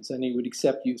lessons, and he would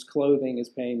accept used clothing as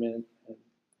payment and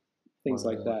things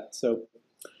like that. So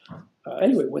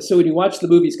anyway, so when you watch the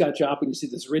movie Scott Joplin, you see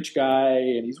this rich guy,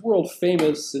 and he's world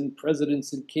famous, and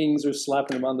presidents and kings are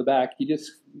slapping him on the back. You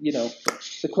just,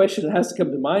 the question that has to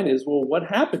come to mind is, well, what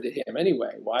happened to him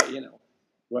anyway? Why,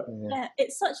 what? Yeah,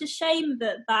 it's such a shame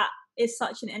that is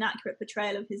such an inaccurate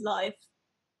portrayal of his life.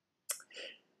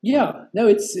 Yeah, no,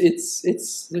 it's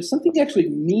there's something actually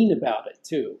mean about it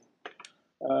too.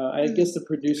 I guess the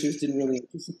producers didn't really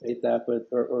anticipate that, but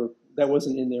or that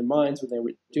wasn't in their minds when they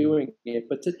were doing it.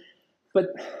 But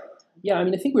yeah, I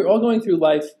mean, I think we're all going through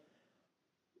life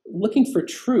looking for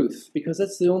truth, because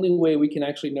that's the only way we can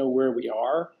actually know where we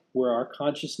are, where our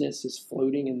consciousness is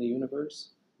floating in the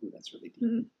universe. Ooh, that's really deep.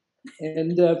 Mm-hmm.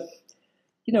 And the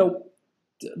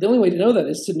only way to know that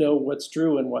is to know what's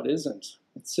true and what isn't.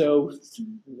 So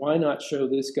why not show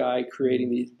this guy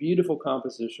creating these beautiful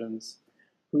compositions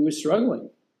who is struggling?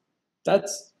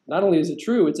 That's not only is it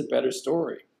true, it's a better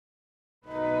story.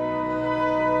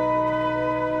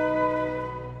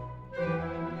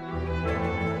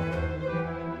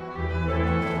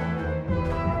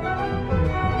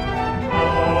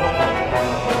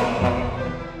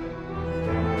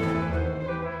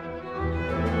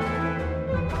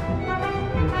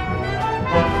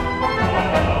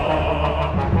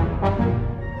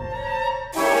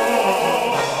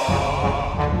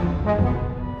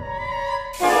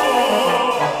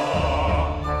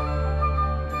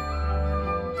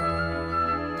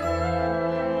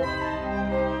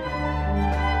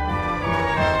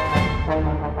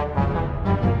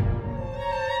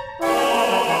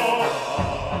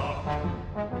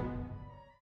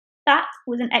 That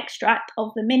was an extract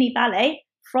of the mini ballet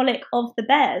Frolic of the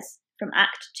Bears from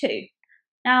Act 2.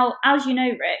 Now, as you know,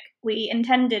 Rick, we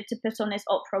intended to put on this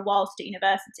opera whilst at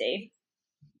university.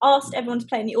 Asked everyone to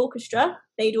play in the orchestra,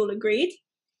 they'd all agreed.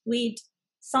 We'd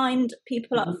signed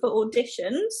people up for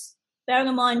auditions, bearing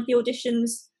in mind the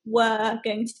auditions were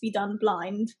going to be done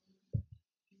blind,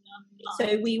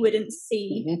 so we wouldn't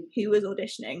see who was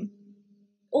auditioning.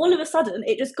 All of a sudden,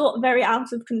 it just got very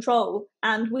out of control,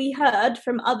 and we heard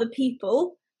from other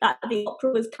people that the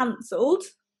opera was cancelled.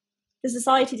 The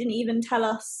society didn't even tell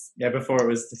us. Yeah, before it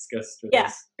was discussed with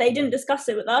us. They didn't discuss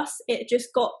it with us. It just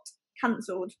got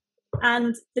cancelled.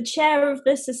 And the chair of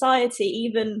the society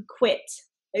even quit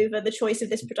over the choice of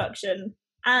this production.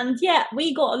 And yeah,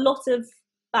 we got a lot of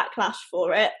backlash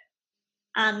for it.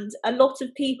 And a lot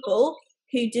of people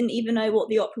who didn't even know what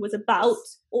the opera was about,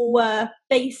 or were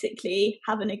basically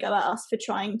having a go at us for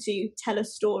trying to tell a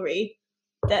story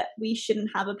that we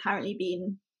shouldn't have apparently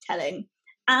been telling.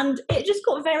 And it just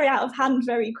got very out of hand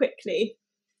very quickly.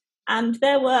 And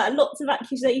there were lots of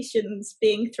accusations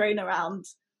being thrown around.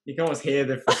 You can almost hear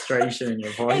the frustration in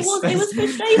your voice. It was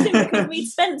frustrating because we'd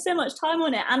spent so much time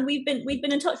on it, and we'd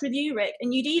been in touch with you, Rick,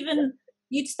 and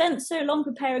you'd spent so long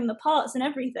preparing the parts and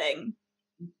everything.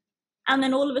 And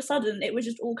then all of a sudden, it was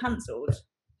just all cancelled.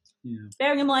 Yeah.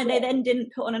 Bearing in mind, they then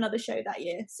didn't put on another show that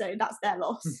year, so that's their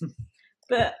loss.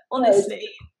 But honestly...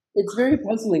 It's very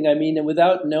puzzling. I mean, and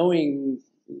without knowing,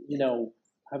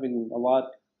 having a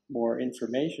lot more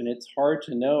information, it's hard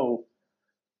to know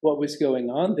what was going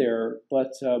on there.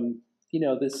 But,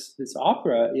 this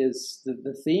opera is,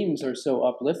 the themes are so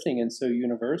uplifting and so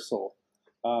universal.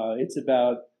 It's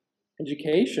about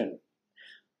education.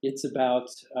 It's about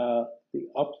the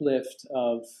uplift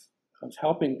of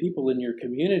helping people in your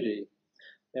community.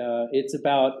 It's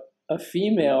about a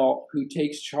female who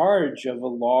takes charge of a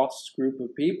lost group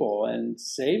of people and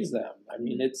saves them. I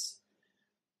mean, it's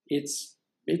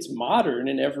modern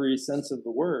in every sense of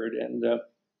the word, and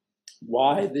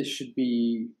why this should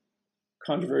be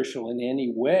controversial in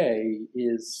any way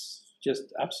is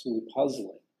just absolutely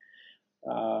puzzling.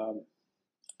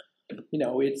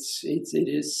 It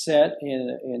is set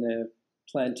in a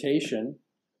plantation,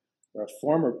 or a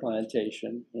former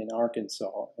plantation in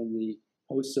Arkansas, in the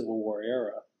post-Civil War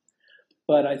era.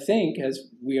 But I think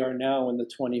as we are now in the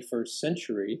 21st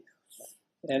century,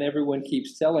 and everyone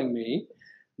keeps telling me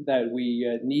that we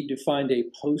need to find a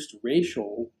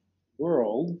post-racial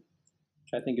world,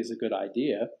 which I think is a good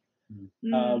idea.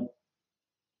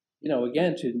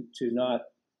 Again, to not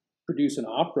produce an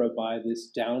opera by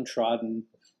this downtrodden,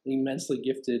 immensely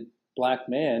gifted black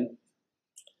man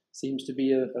seems to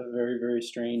be a very, very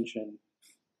strange and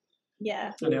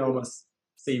and it almost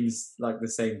seems like the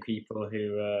same people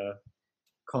who are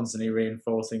constantly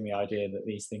reinforcing the idea that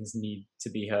these things need to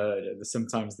be heard are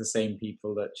sometimes the same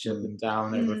people that shut them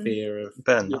down over fear of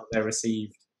Ben, how they're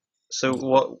received. So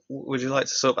what would you like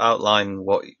to sort of outline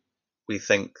what we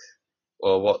think,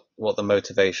 or what the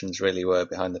motivations really were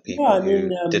behind the people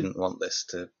who didn't want this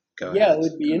to go ahead? It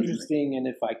would be interesting, and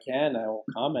if I can, I will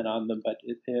comment on them. But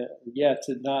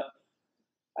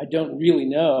I don't really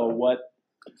know what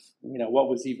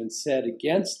was even said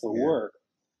against the work.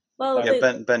 Well,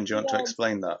 Ben, do you want to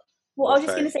explain that? Well, I was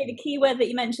just going to say the key word that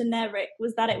you mentioned there, Rick,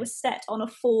 was that it was set on a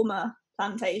former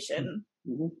plantation.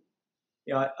 Mm-hmm.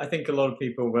 Yeah, I think a lot of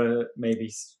people were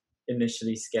maybe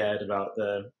initially scared about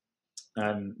the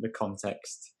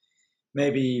context,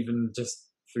 maybe even just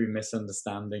through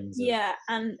misunderstandings. Yeah,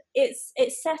 and it's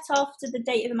set after the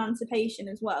date of emancipation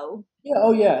as well.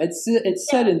 Yeah, it's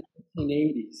set in the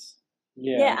 1980s.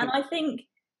 Yeah, and I think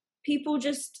people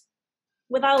just,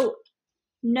 without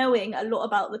knowing a lot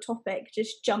about the topic,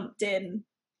 just jumped in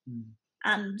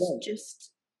and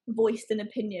just voiced an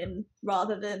opinion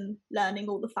rather than learning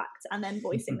all the facts and then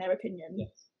voicing their opinion.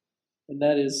 Yes. And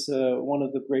that is one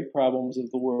of the great problems of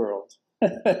the world.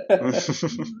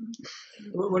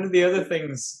 One of the other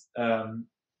things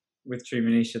with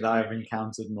Trumanisha that I've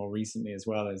encountered more recently as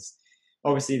well is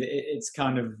obviously it's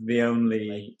kind of the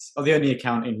only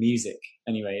account in music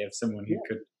anyway of someone who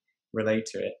could relate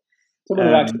to it. Someone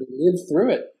who actually lived through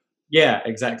it. Yeah,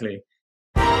 exactly.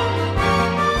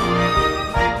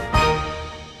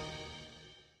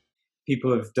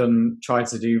 People have tried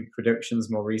to do productions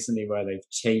more recently where they've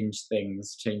changed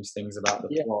things about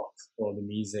the plot or the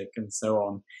music and so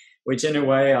on, which in a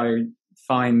way I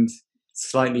find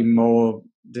slightly more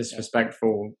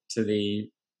disrespectful to the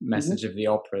message of the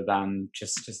opera than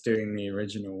just doing the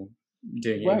original,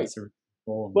 doing it as a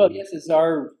form. Well, yes, as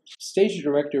our stage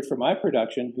director for my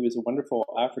production, who is a wonderful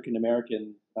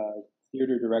African-American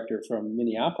theater director from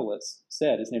Minneapolis,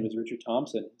 said, his name is Richard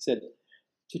Thompson, he said,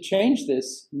 to change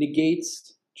this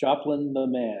negates Joplin the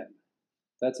man.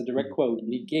 That's a direct quote,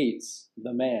 negates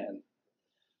the man.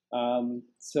 Who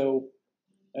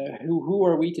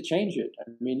are we to change it?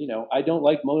 I mean, I don't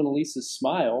like Mona Lisa's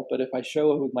smile, but if I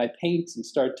show it with my paints and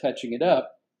start touching it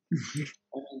up,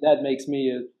 that makes me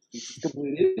a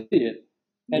complete idiot.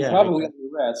 And probably the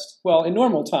rest. Well, in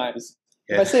normal times,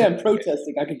 if I say I'm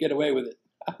protesting, I could get away with it.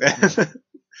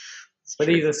 But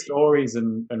these are stories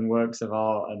and works of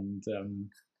art, and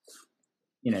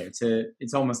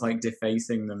it's almost like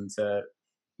defacing them to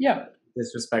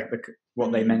disrespect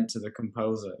what they meant to the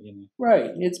composer.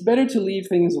 Right. It's better to leave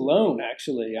things alone,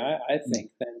 actually. I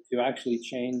think, than to actually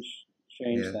change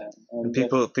them. And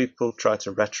people try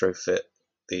to retrofit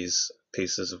these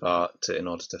pieces of art in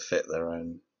order to fit their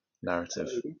own narrative.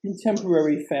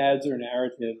 Contemporary fads or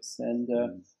narratives, and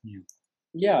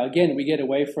again, we get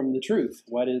away from the truth.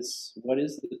 What is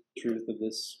the truth of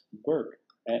this work?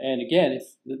 And again,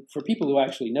 for people who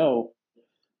actually know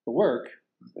the work,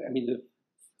 I mean, the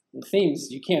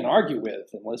themes you can't argue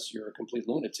with unless you're a complete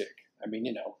lunatic. I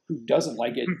mean, who doesn't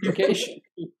like education?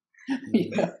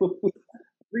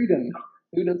 Freedom.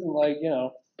 Who doesn't like,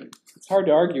 it's hard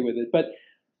to argue with it. But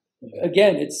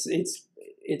again, it's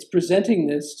presenting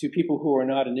this to people who are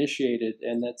not initiated,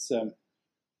 and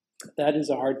that is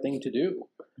a hard thing to do.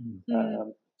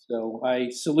 So I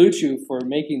salute you for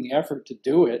making the effort to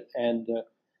do it, and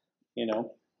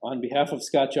on behalf of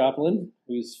Scott Joplin,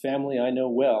 whose family I know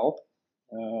well,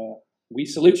 we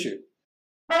salute you.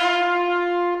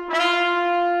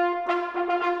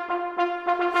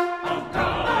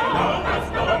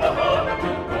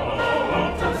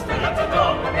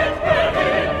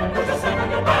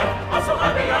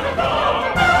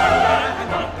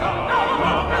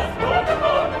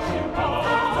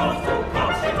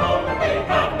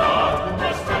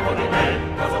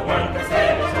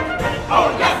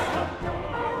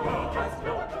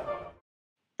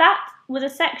 Was a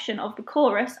section of the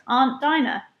chorus Aunt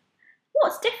Dinah.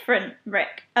 What's different,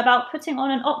 Rick, about putting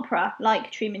on an opera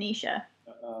like Trumanisha?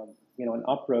 An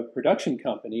opera production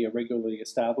company, a regularly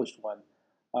established one,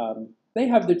 they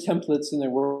have their templates and their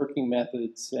working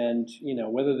methods, and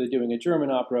whether they're doing a German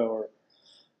opera or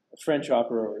a French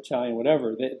opera or Italian,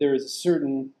 whatever, there is a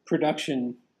certain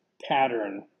production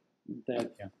pattern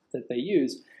that they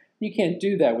use. You can't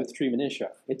do that with Treemonisha.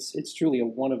 It's truly a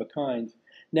one of a kind.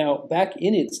 Now, back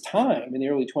in its time, in the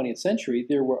early 20th century,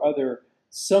 there were other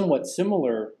somewhat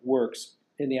similar works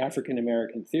in the African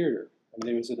American theater. I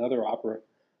mean, there was another opera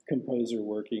composer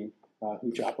working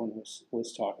who Joplin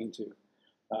was talking to,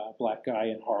 a black guy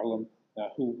in Harlem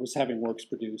who was having works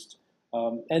produced.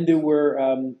 And there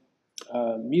were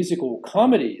musical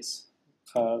comedies,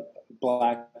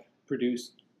 black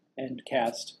produced and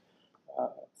cast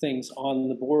things on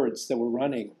the boards that were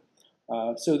running.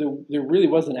 So there really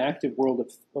was an active world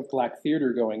of black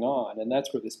theater going on, and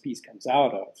that's where this piece comes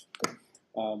out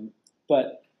of.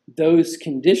 But those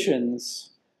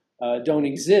conditions don't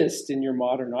exist in your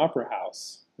modern opera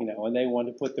house, and they want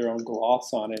to put their own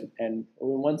gloss on it. And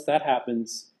once that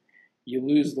happens, you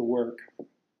lose the work.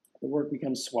 The work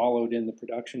becomes swallowed in the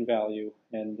production value,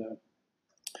 and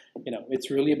it's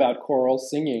really about choral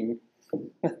singing.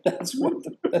 That's what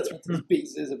this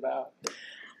piece is about.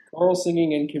 Choral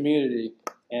singing in community,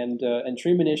 and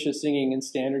Treemonisha singing in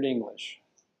standard English,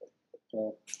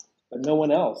 but no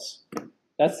one else.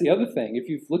 That's the other thing. If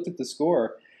you've looked at the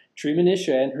score,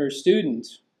 Treemonisha and her student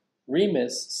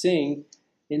Remus sing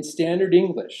in standard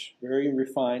English, very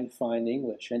refined, fine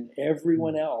English, and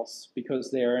everyone else,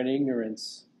 because they are in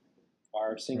ignorance,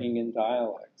 are singing in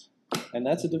dialect, and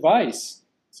that's a device.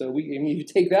 So you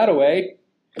take that away,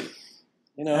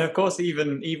 And of course,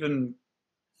 even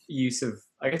use of,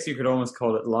 I guess you could almost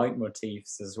call it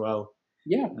leitmotifs as well.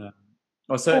 Yeah.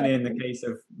 Or certainly in the case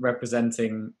of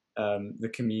representing the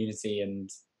community and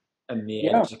the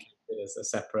educated as a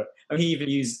separate. I mean, he even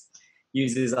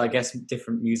uses, I guess,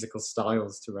 different musical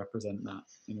styles to represent that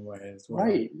in a way as well.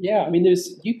 Right. Yeah. I mean,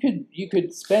 you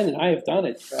could spend, and I have done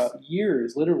it,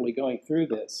 years literally going through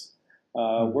this,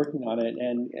 working on it,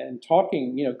 and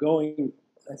talking. Going,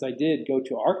 as I did, go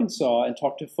to Arkansas and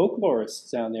talk to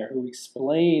folklorists down there who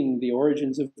explain the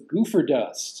origins of goofer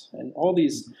dust and all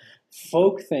these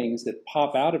folk things that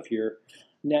pop out of here.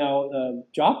 Now,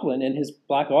 Joplin and his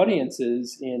black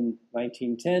audiences in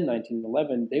 1910,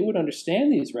 1911, they would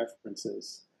understand these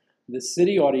references. The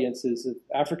city audiences of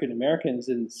African Americans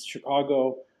in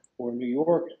Chicago or New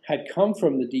York had come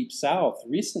from the Deep South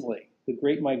recently. The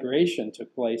Great Migration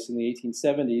took place in the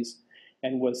 1870s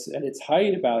and was at its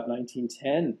height about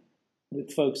 1910,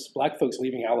 with black folks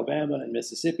leaving Alabama and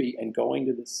Mississippi and going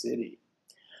to the city.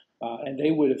 And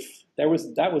they would have, that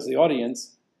was the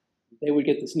audience. They would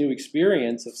get this new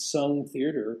experience of sung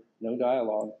theater, no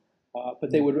dialogue,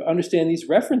 but they would understand these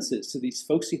references to these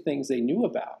folksy things they knew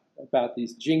about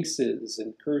these jinxes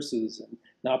and curses and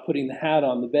not putting the hat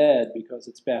on the bed because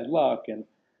it's bad luck and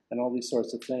all these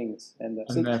sorts of things. And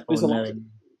so there's a lot of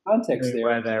context there.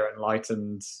 Where their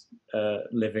enlightened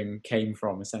living came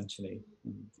from, essentially.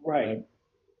 Right.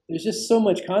 There's just so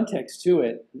much context to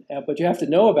it, but you have to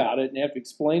know about it and you have to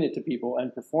explain it to people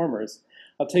and performers.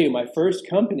 I'll tell you, my first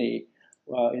company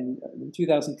in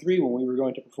 2003, when we were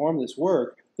going to perform this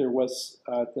work, there was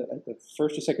at the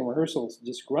first or second rehearsals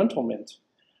disgruntlement,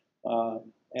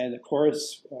 and the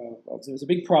chorus. There was a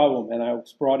big problem, and I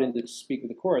was brought in to speak with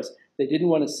the chorus. They didn't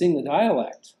want to sing the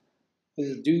dialect. It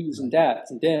was do's and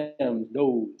dats and dams,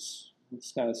 no's,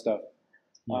 this kind of stuff.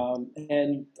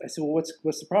 And I said, well,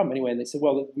 what's the problem anyway? And they said,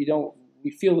 well,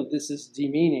 we feel that this is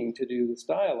demeaning to do this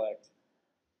dialect.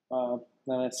 And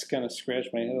I kind of scratched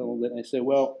my head a little bit, and I said,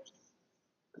 well,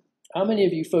 how many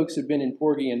of you folks have been in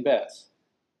Porgy and Bess?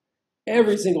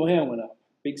 Every single hand went up.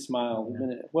 Big smile.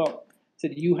 Yeah. Well, I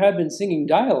said, you have been singing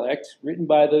dialect written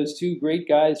by those two great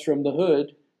guys from the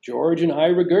hood, George and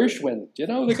Ira Gershwin. Do you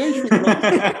know the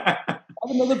Gershwin?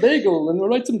 Have another bagel and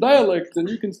write some dialect, and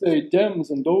you can say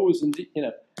dems and does and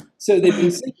So they've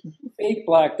been singing fake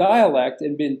black dialect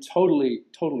and been totally,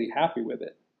 totally happy with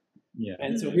it. Yeah.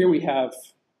 And so here we have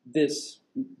this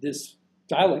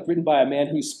dialect written by a man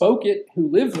who spoke it, who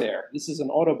lived there. This is an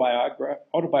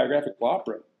autobiographical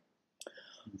opera.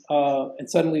 And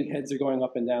suddenly heads are going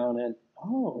up and down, and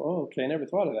okay, I never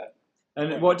thought of that.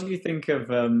 And what do you think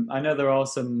of? I know there are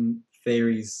some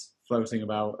theories floating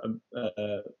about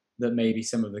that maybe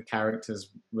some of the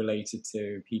characters related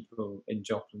to people in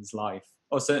Joplin's life,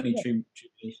 or certainly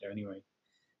Treemonisha anyway.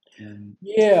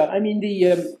 Yeah, I mean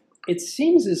it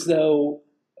seems as though,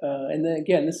 and then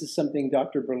again, this is something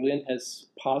Dr. Berlin has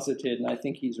posited, and I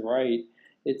think he's right.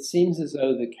 It seems as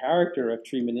though the character of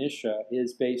Treemonisha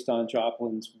is based on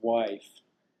Joplin's wife,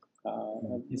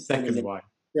 his second wife,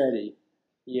 Freddie.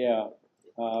 Yeah,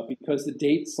 because the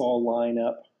dates all line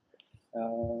up,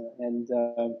 and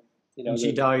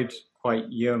she died quite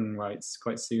young, right?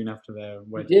 Quite soon after their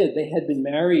wedding. She did. They had been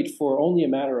married for only a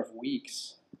matter of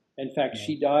weeks. In fact,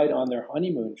 she died on their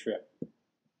honeymoon trip.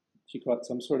 She caught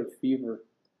some sort of fever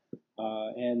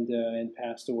and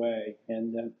passed away.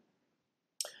 And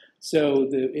so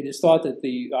it is thought that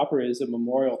the opera is a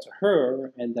memorial to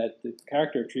her, and that the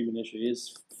character of Treemonisha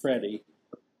is Freddie.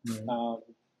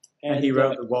 And he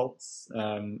wrote a waltz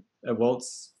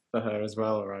for her as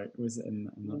well, right? Was it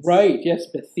right? Yes,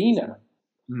 Bethina,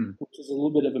 which is a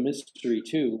little bit of a mystery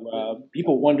too.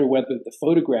 People wonder whether the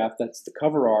photograph that's the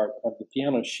cover art of the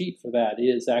piano sheet for that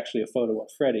is actually a photo of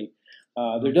Freddie.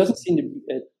 There doesn't seem to be,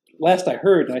 last I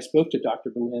heard, and I spoke to Dr.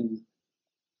 Boleyn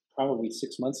probably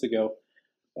 6 months ago,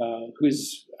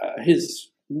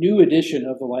 his new edition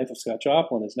of The Life of Scott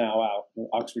Joplin is now out in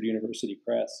Oxford University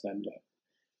Press, and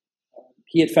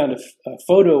he had found a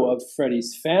photo of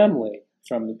Freddie's family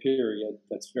from the period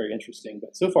that's very interesting.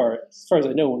 But so far as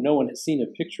I know, no one has seen a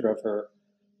picture of her.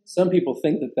 Some people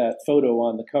think that photo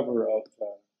on the cover of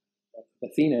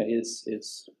Athena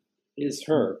is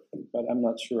her, but I'm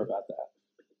not sure about that.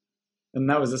 And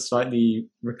that was a slightly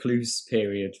recluse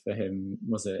period for him,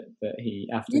 was it? That he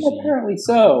apparently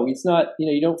so. He's not.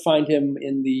 You don't find him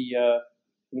in the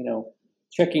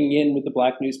checking in with the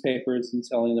black newspapers and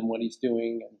telling them what he's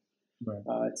doing. And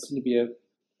it seemed to be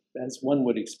as one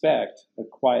would expect, a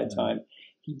quiet time.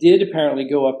 He did apparently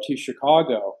go up to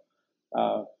Chicago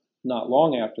not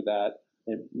long after that,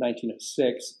 in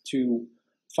 1906, to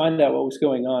find out what was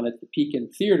going on at the Pekin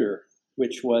Theater,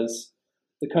 which was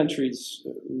the country's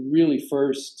really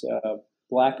first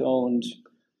black-owned,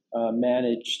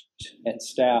 managed, and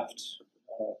staffed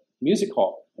music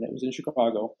hall. And it was in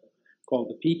Chicago, called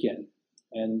the Pekin.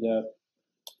 And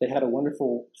they had a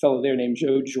wonderful fellow there named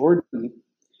Joe Jordan,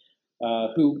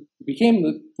 who became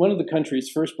one of the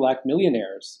country's first black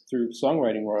millionaires through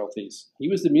songwriting royalties. He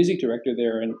was the music director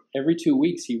there, and every 2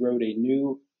 weeks he wrote a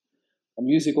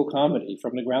musical comedy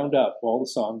from the ground up, all the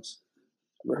songs,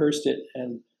 rehearsed it,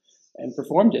 and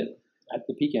performed it at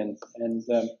the Pekin. And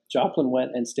Joplin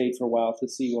went and stayed for a while to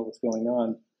see what was going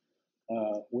on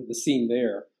with the scene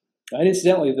there. And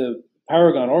incidentally, the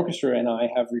Paragon Orchestra and I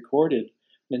have recorded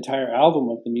an entire album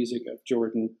of the music of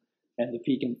Jordan and the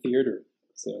Pekin Theater.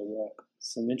 So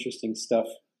some interesting stuff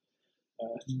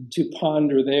to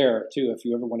ponder there too, if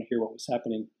you ever want to hear what was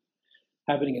happening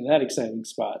in that exciting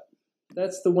spot.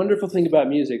 That's the wonderful thing about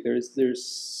music. There's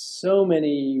so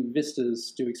many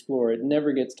vistas to explore. It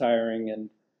never gets tiring, and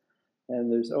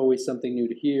there's always something new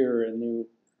to hear and new.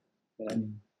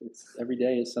 Every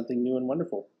day is something new and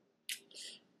wonderful.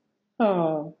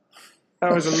 Oh.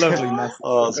 That was a lovely message.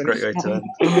 Oh, that's a great way to end.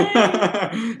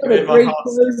 What a great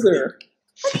closer.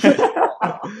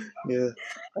 Yeah.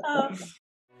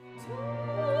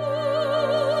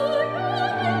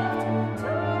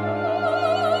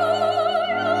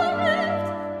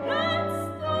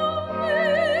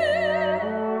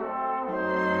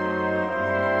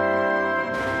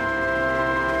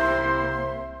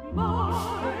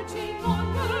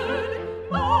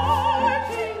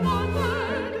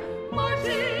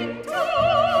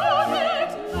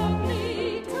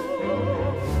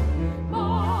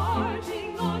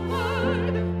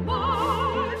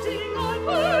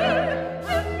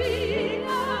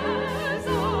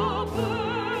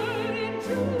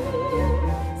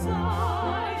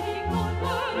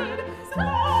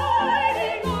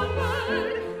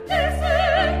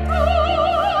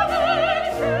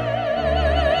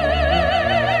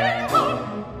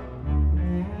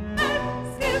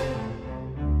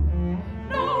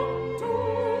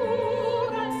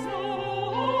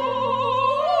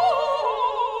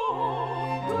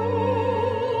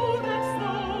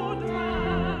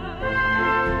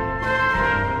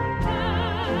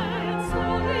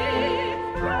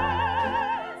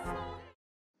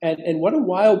 And what a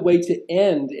wild way to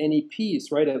end any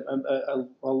piece, right?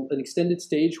 An extended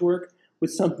stage work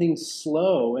with something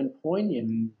slow and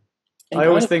poignant. And I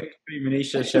always think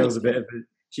Treemonisha shows a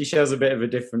bit of a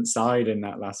different side in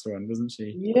that last one, doesn't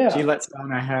she? Yeah. She lets down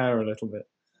her hair a little bit.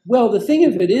 Well, the thing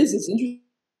of it is, it's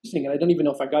interesting, and I don't even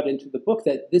know if I got into the book,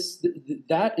 that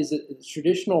that is a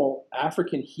traditional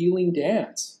African healing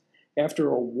dance. After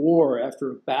a war, after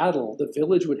a battle, the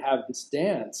village would have this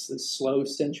dance, this slow,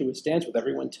 sensuous dance with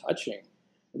everyone touching.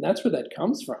 And that's where that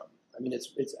comes from. I mean,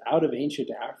 it's out of ancient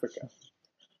Africa,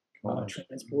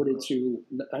 transported to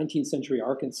 19th century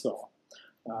Arkansas.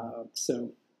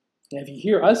 So if you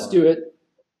hear us do it,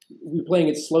 we're playing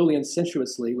it slowly and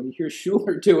sensuously. When you hear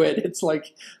Schuller do it, it's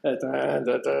like, it's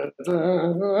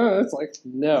like,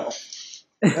 no,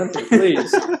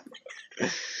 please.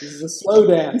 This is a slow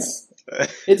dance.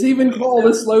 It's even called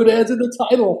a slow dance in the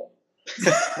title.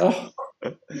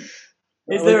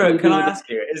 Can I ask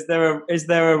you? Is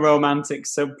there a romantic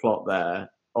subplot there,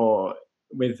 or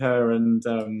with her and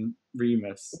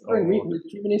Remus?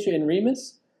 Treemonisha and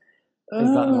Remus?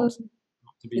 Is that not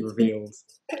to be revealed?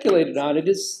 Speculated on. It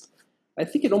is. I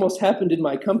think it almost happened in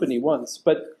my company once,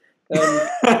 but whether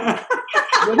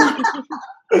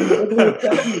it's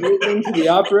into the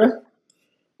opera,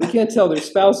 we can't tell their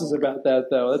spouses about that,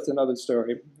 though. That's another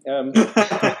story.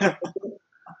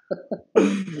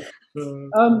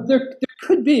 There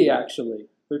could be, actually.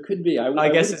 There could be. I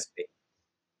guess it's,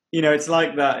 it's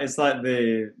like that. It's like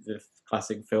the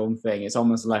classic film thing. It's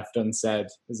almost left unsaid,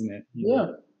 isn't it?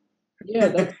 Yeah.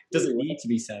 That doesn't need to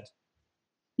be said.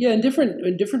 Yeah, in different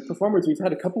performers, we've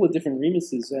had a couple of different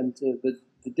Remuses, and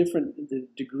the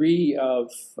degree of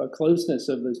closeness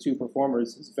of those two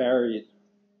performers has varied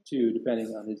too,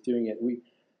 depending on who's doing it.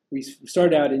 We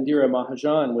started out, Indira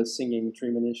Mahajan was singing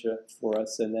Treemonisha for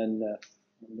us, and then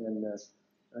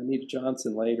Anita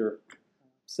Johnson later.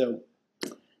 So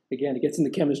again, it gets in the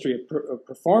chemistry of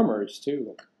performers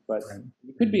too. But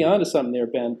you could be onto something there,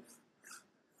 Ben.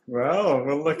 Well,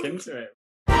 we'll look into it.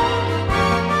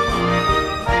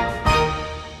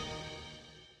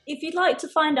 If you'd like to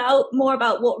find out more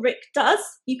about what Rick does,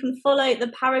 you can follow the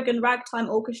Paragon Ragtime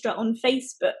Orchestra on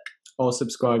Facebook. Or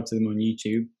subscribe to them on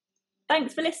YouTube.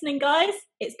 Thanks for listening, guys.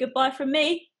 It's goodbye from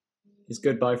me. It's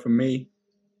goodbye from me.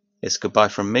 It's goodbye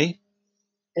from me.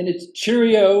 And it's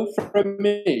cheerio from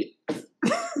me.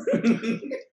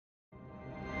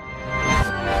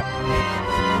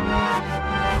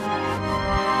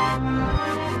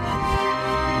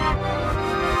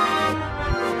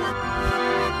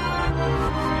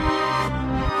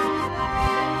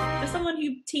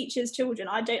 Teaches children,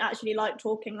 I don't actually like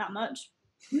talking that much.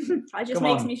 It just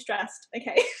makes me stressed.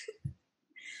 Okay.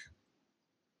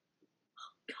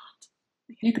 Oh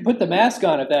God. You can put the mask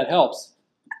on if that helps.